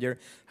Cluster Manager,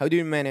 how do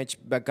you manage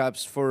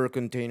backups for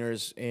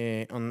containers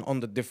on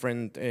the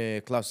different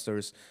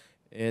clusters?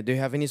 Do you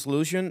have any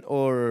solution,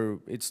 or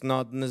it's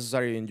not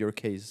necessary in your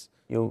case?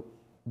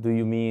 Do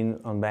you mean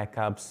on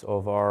backups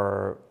of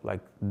our,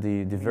 like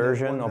the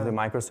version of the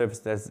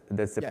microservice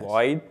that's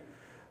deployed?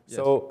 Yes.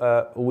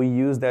 So we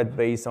use that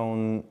based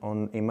on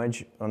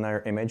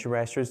our image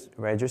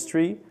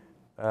registry.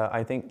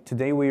 I think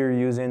today we are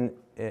using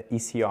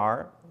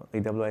ECR,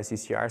 AWS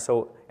ECR.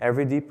 So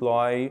every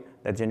deploy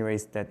that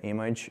generates that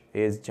image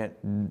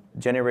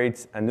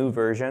generates a new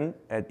version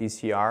at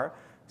ECR.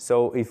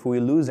 So if we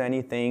lose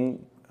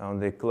anything on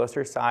the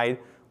cluster side,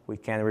 we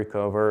can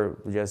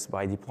recover just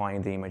by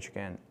deploying the image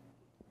again.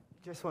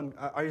 Just one,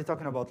 are you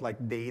talking about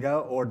like data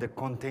or the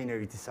container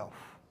itself?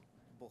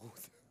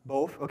 Both.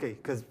 Both? Okay,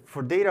 because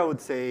for data, I would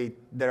say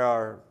there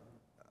are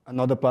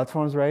another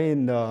platforms, right,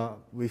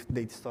 with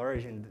data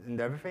storage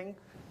and everything.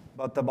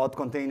 But about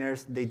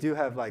containers, they do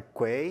have like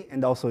Quay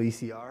and also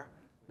ECR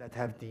that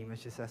have the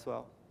images as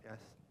well. Yes.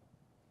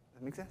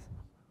 That makes sense?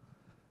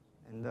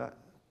 And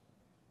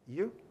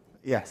you?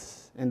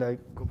 Yes. And I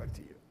go back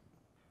to you.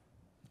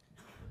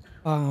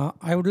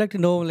 I would like to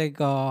know, like,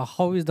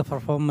 how is the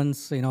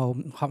performance, when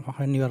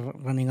you are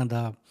running on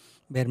the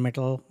bare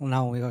metal?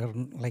 Now we are,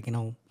 like,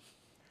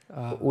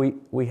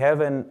 we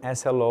have an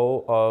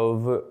SLO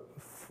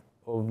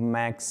of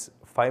max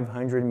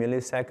 500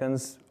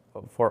 milliseconds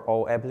for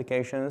all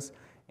applications,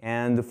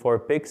 and for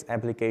PIX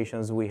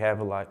applications we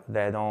have like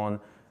that on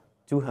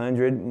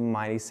 200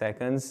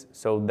 milliseconds.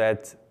 So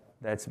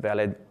that's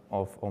valid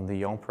on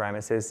the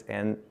on-premises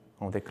and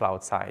on the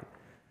cloud side.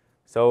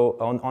 So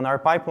on our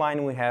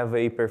pipeline, we have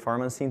a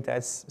performance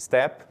test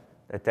step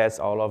that tests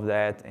all of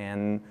that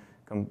and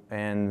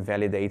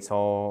validates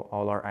all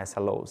our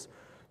SLOs.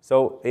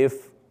 So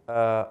if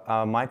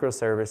a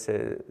microservice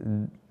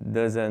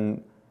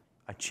doesn't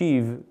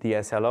achieve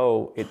the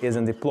SLO, it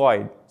isn't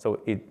deployed. So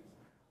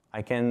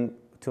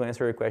to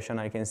answer your question,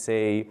 I can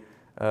say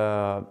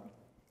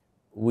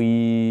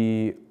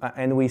we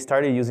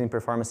started using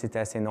performance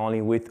testing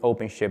only with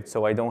OpenShift,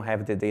 so I don't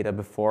have the data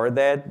before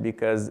that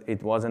because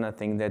it wasn't a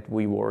thing that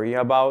we worry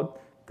about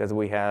because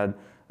we had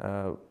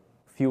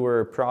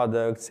fewer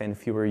products and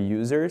fewer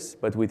users.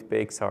 But with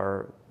PIX,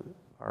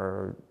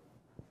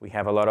 we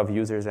have a lot of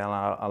users and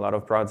a lot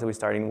of products that we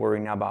started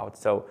worrying about.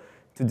 So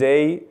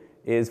today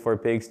is for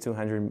PIX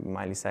 200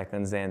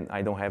 milliseconds, and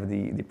I don't have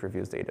the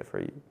previous data for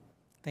you.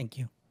 Thank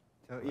you.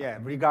 So yeah,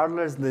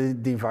 regardless the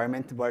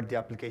environment where the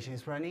application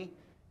is running,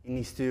 it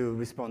needs to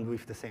respond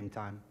with the same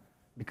time.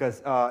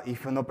 Because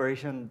if an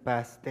operation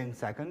passes 10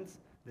 seconds,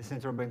 the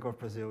Central Bank of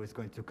Brazil is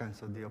going to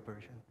cancel the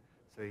operation.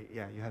 So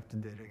yeah, you have to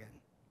do it again.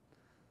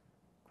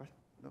 Question?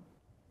 No?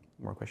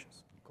 More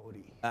questions?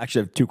 Cody. I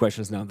actually have two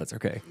questions now, if that's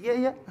okay.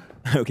 Yeah.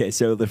 Okay,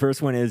 so the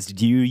first one is,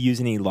 do you use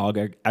any log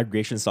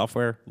aggregation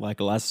software like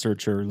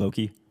Elasticsearch or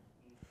Loki?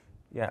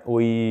 Yeah,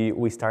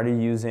 we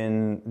started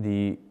using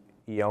the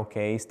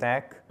ELK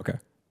stack. Okay.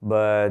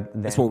 But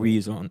that's what we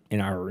use in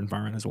our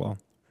environment as well.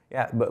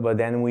 Yeah, but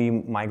then we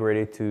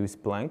migrated to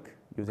Splunk,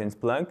 using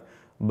Splunk.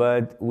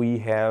 But we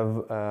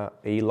have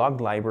a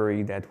log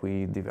library that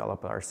we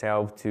developed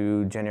ourselves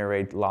to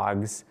generate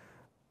logs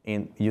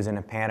using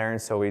a pattern,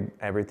 so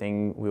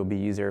everything will be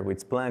easier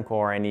with Splunk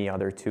or any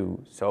other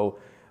tool. So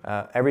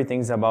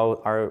everything's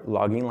about our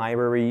logging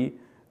library,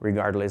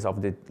 regardless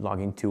of the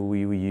logging tool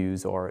we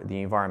use or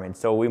the environment.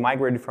 So we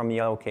migrated from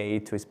ELK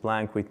to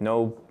Splunk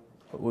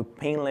with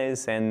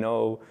painless and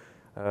no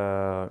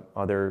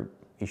other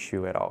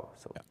issue at all.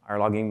 So our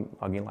logging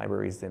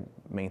library is the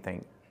main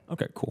thing.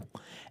 Okay, cool.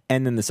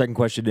 And then the second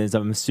question is,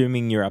 I'm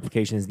assuming your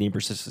applications need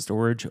persistent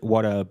storage.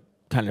 What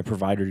kind of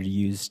provider to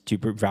use to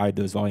provide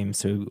those volumes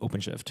to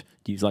OpenShift?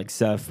 Do you use like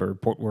Ceph or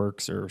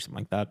Portworx or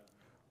something like that?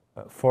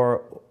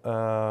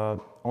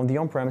 On the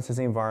on-premises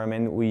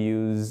environment, we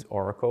use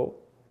Oracle,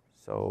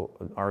 so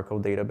Oracle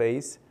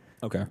database.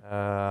 Okay.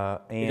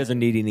 It doesn't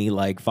need any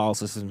like file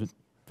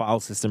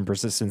system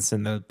persistence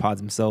in the pods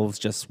themselves,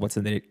 just what's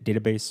in the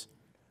database?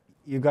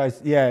 You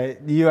guys, yeah,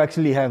 you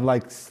actually have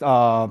like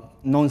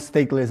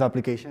non-stateless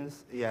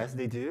applications. Yes,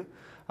 they do.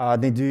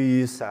 They do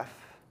use Ceph.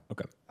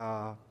 Okay.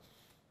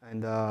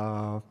 And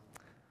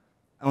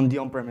on the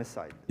on-premise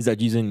side. Is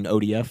that using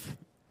ODF?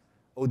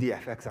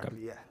 ODF,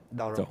 exactly, okay.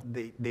 Yeah.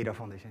 The data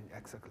foundation,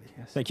 exactly.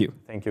 Yes. Thank you.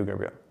 Thank you,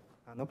 Gabriel.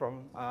 No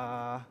problem.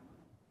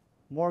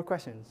 More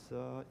questions?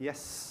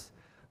 Yes,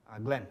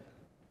 Glenn.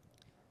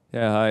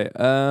 Yeah, hi.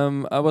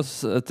 I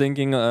was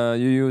thinking you're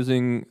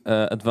using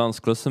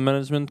advanced cluster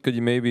management. Could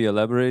you maybe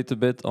elaborate a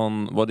bit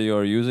on what you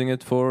are using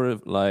it for,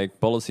 like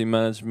policy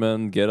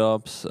management,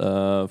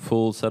 GitOps,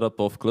 full setup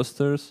of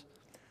clusters?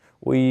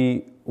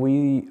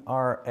 We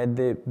are at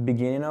the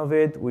beginning of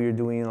it. We are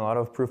doing a lot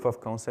of proof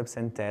of concepts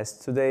and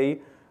tests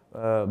today,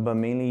 but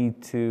mainly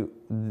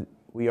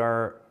we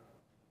are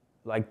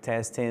like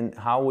testing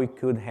how we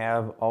could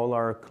have all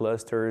our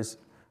clusters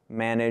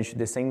managed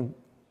the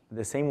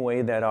same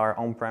way that our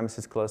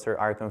on-premises cluster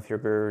are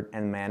configured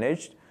and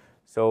managed.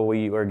 So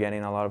we were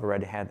getting a lot of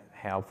Red Hat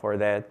help for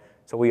that.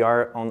 So we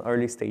are on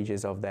early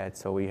stages of that.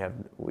 So we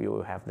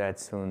will have that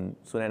soon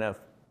enough.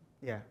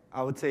 Yeah,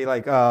 I would say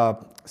like,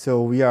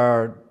 so we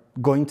are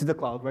going to the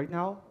cloud right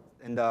now,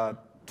 and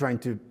trying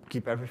to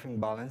keep everything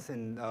balanced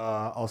and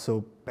also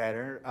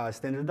pattern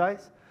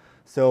standardized.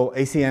 So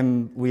ACM,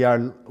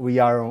 we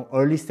are on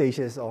early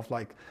stages of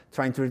like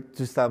trying to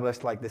establish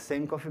like the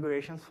same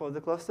configurations for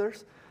the clusters,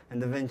 and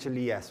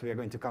eventually, yes, we are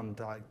going to come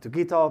to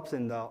GitOps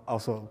and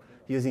also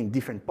using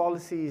different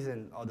policies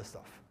and other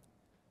stuff.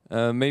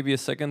 Maybe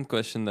a second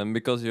question then,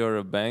 because you're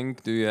a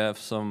bank, do you have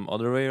some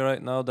other way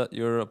right now that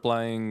you're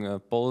applying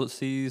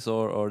policies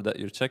or that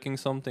you're checking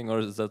something, or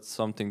is that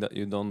something that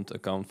you don't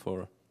account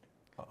for?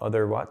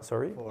 Other what,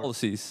 sorry?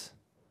 Policies,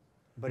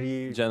 But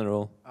you, in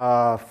general.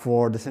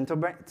 for the Central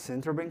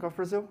Bank of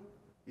Brazil,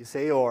 you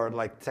say, or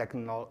like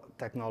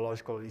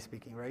technologically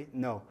speaking, right?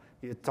 No,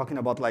 you're talking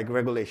about like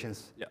regulations.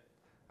 Yeah.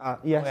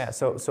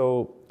 Yes. Oh, yeah,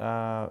 so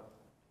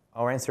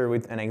I'll answer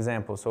with an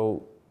example.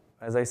 So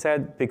as I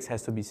said, PIX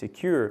has to be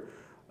secure.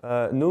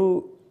 New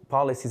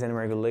policies and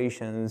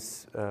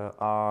regulations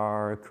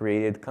are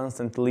created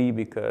constantly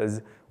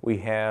because we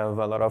have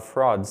a lot of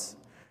frauds.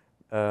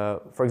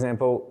 For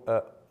example,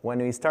 when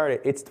we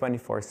started, it's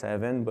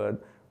 24/7, but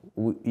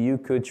you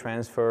could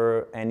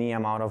transfer any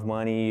amount of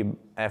money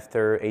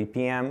after 8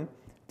 p.m.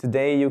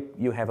 Today,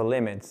 you have a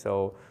limit.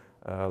 So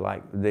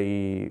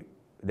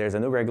there's a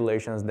new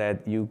regulations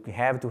that you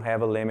have to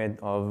have a limit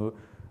of,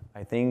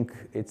 I think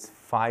it's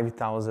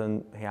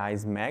 5,000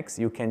 reais max.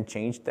 You can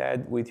change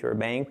that with your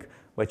bank,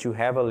 but you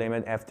have a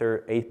limit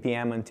after 8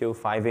 p.m. until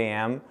 5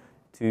 a.m.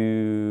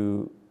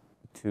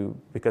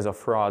 because of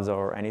frauds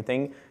or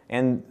anything.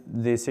 And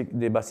the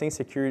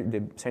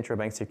central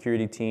bank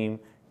security team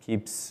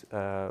keeps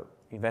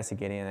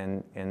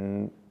investigating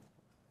and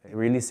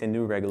releasing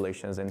new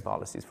regulations and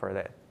policies for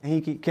that.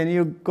 Henrique, can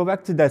you go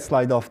back to that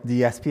slide of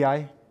the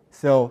SPI?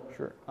 So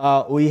Sure.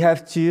 We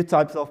have two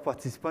types of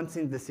participants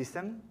in the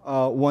system.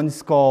 One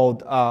is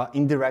called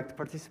indirect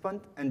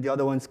participant, and the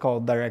other one is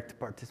called direct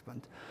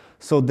participant.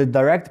 So the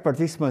direct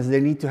participants, they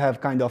need to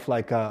have kind of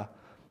like a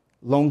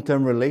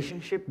long-term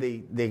relationship.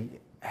 They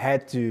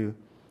had to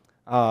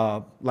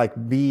like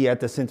be at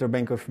the Central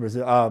Bank of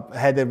Brazil,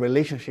 had a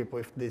relationship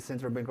with the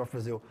Central Bank of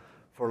Brazil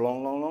for a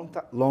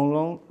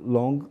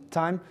long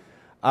time.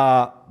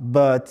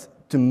 But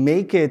to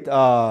make it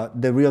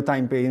the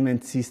real-time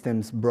payment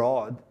systems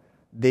broad,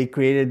 they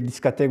created this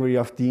category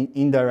of the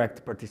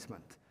indirect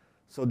participant.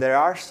 So there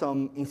are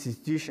some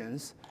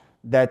institutions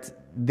that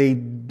they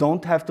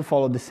don't have to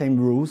follow the same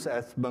rules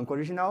as Banco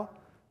Original,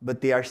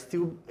 but they are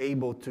still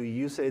able to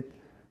use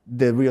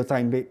the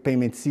real-time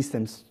payment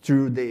systems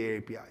through their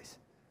APIs.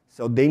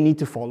 So they need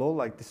to follow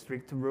like the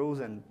strict rules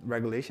and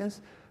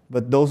regulations,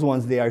 but those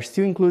ones, they are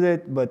still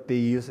included, but they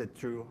use it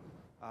through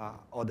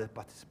other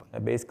participants.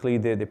 Basically,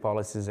 the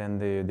policies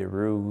and the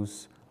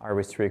rules are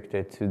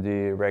restricted to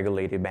the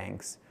regulated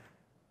banks.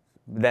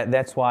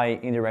 That's why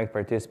indirect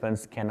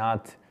participants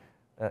cannot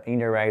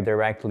interact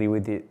directly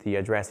with the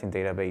addressing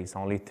database,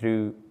 only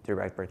through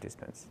direct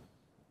participants.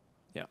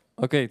 Yeah.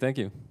 Okay, thank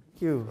you.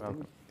 Thank you.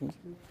 Welcome.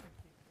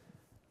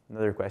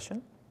 Another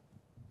question?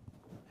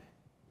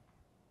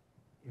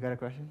 You got a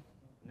question?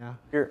 No?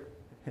 Here.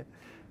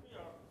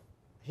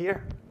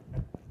 Here?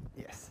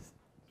 Yes.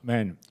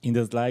 Man, in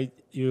the slide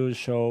you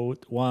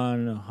showed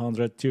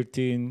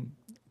 113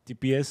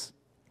 TPS.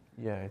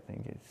 Yeah, I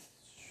think it's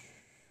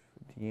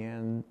the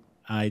end.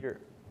 Here.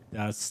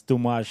 That's too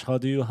much. How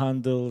do you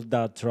handle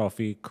that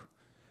traffic?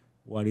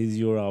 What is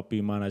your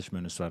API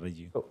management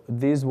strategy? So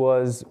this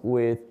was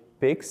with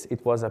PIX.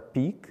 It was a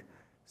peak.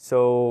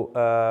 So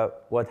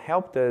what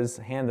helped us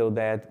handle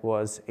that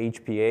was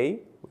HPA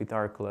with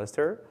our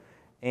cluster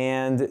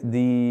and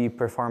the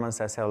performance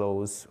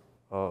SLOs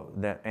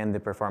and the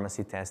performance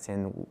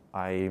testing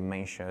I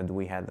mentioned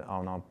we had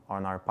on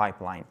our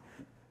pipeline.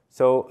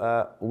 So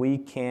we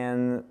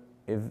can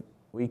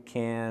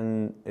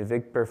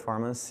evict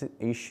performance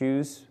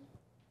issues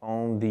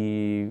on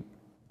the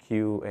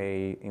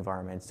QA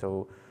environment.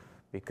 So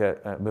because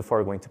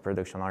before going to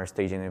production, our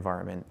staging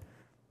environment,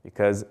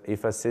 because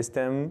if a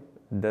system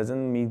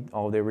doesn't meet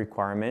all the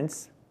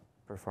requirements,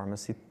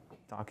 performance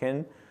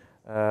token,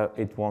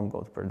 it won't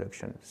go to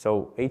production.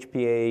 So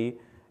HPA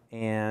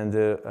and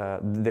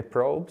the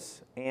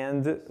probes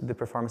and the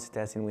performance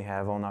testing we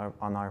have on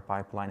our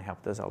pipeline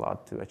helped us a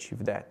lot to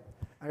achieve that.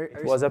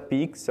 It was a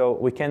peak, so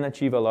we can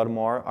achieve a lot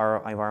more.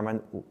 Our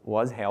environment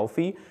was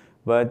healthy,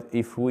 but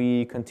if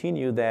we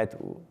continue that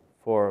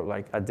for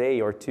like a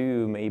day or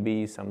two,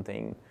 maybe some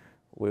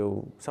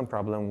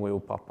problem will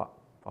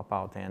pop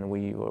out, and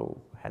we will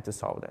have to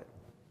solve that.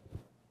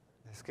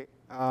 That's okay.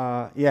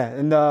 Yeah,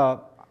 and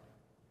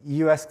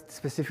you asked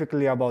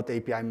specifically about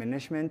API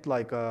management,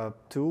 like a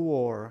tool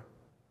or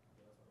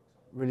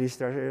release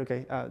strategy.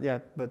 Okay, yeah,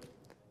 but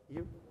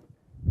you?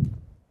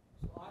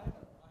 So I have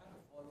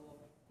a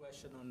follow-up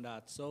question on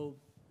that. So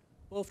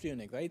both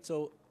unique, right?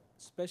 So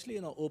especially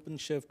in an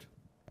OpenShift,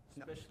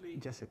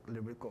 Just a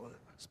little bit closer.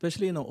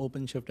 especially in an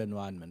OpenShift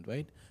environment,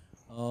 right?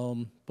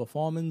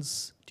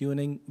 Performance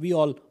tuning, we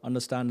all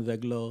understand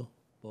regular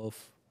perf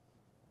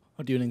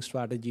tuning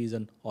strategies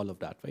and all of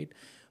that, right?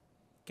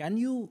 Can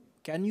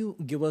you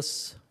give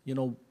us,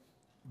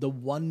 the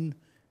one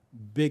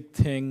big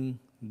thing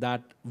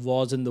that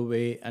was in the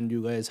way and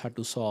you guys had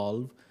to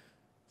solve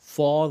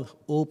for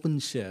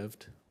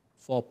OpenShift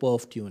for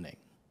perf tuning,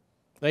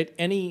 right?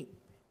 Any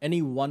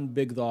one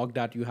big rock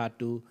that you had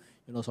to,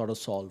 sort of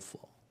solve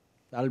for.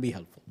 That'll be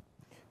helpful.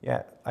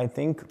 Yeah, I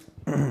think,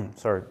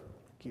 sorry.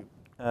 Thank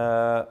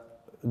you.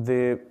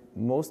 The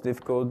most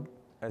difficult,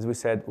 as we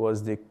said,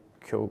 was the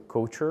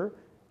culture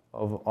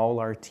of all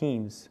our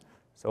teams.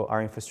 So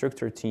our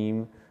infrastructure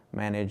team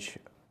managed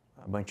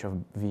a bunch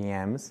of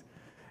VMs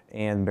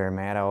and bare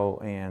metal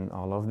and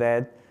all of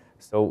that.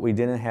 So we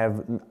didn't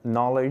have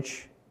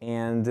knowledge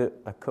and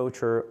a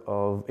culture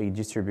of a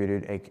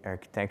distributed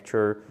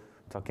architecture,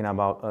 talking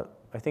about,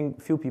 I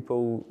think few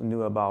people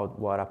knew about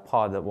what a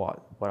pod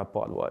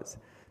was.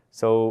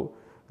 So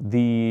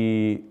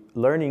the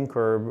learning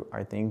curve,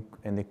 I think,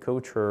 and the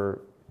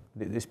culture,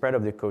 the spread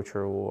of the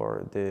culture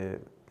were the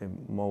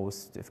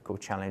most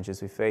difficult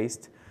challenges we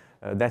faced.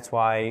 That's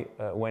why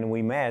when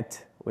we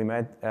met,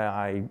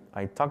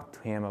 I talked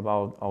to him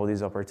about all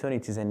these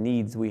opportunities and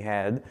needs we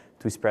had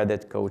to spread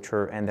that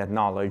culture and that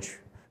knowledge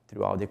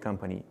throughout the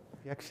company.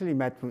 We actually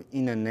met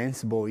in an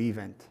Ansible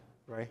event,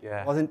 right?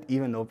 Yeah. It wasn't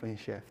even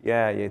OpenShift.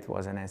 Yeah, it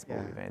was an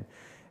Ansible event.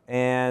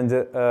 And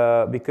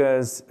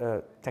because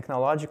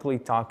technologically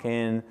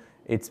talking,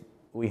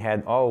 we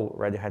had all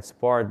Red Hat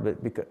support,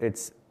 but because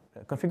it's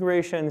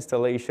configuration,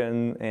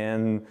 installation,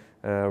 and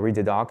read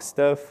the doc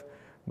stuff.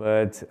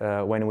 But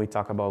when we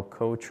talk about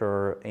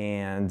culture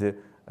and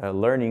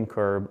learning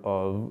curve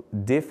of a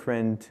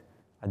different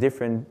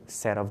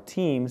set of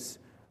teams,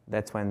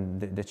 that's when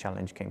the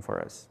challenge came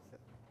for us.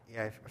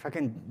 Yeah, if I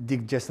can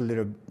dig just a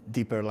little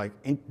deeper,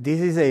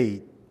 this is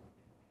a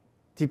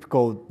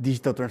typical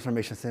digital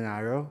transformation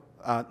scenario,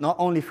 not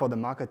only for the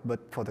market, but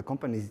for the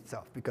companies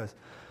itself, because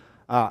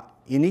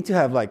you need to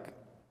have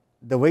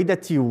the way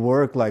that you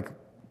work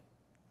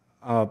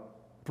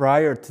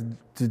prior to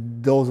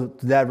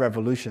that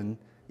revolution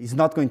is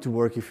not going to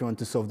work if you want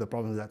to solve the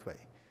problems that way.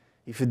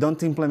 If you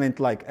don't implement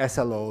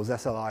SLOs,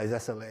 SLIs,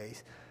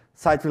 SLAs,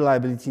 site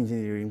reliability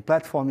engineering,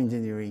 platform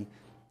engineering,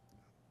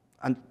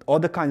 and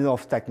other kinds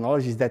of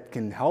technologies that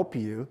can help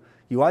you,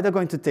 you're either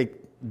going to take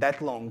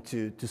that long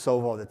to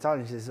solve all the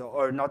challenges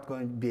or not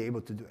going to be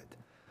able to do it.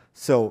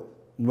 So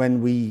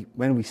when we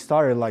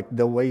started,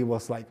 the way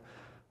was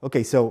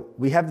okay, so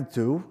we have the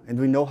tool and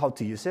we know how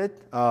to use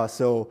it,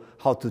 so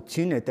how to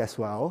tune it as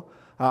well,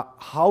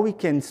 how we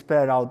can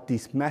spread out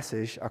this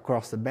message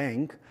across the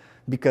bank,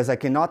 because I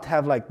cannot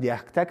have the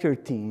architecture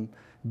team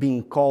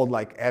being called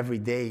every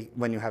day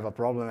when you have a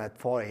problem at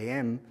 4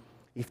 a.m.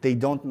 if they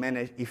don't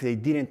manage, if they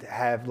didn't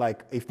have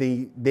if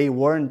they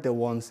weren't the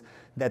ones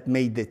that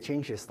made the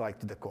changes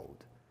to the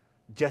code.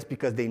 Just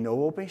because they know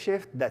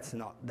OpenShift, that's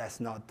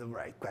not the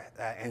right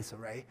answer,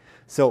 right?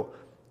 So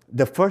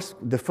the first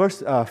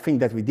thing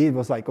that we did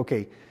was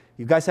okay,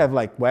 you guys have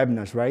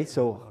webinars, right?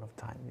 So A lot of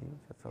time.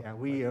 yeah,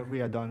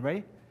 we are done,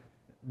 right?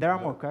 There are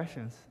more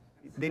questions.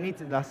 They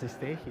need us to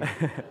stay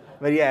here.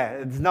 But yeah,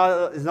 it's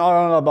not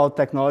all about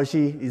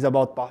technology. It's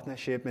about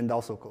partnership and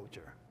also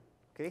culture.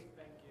 Okay?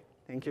 Thank you.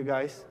 Thank you,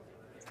 guys.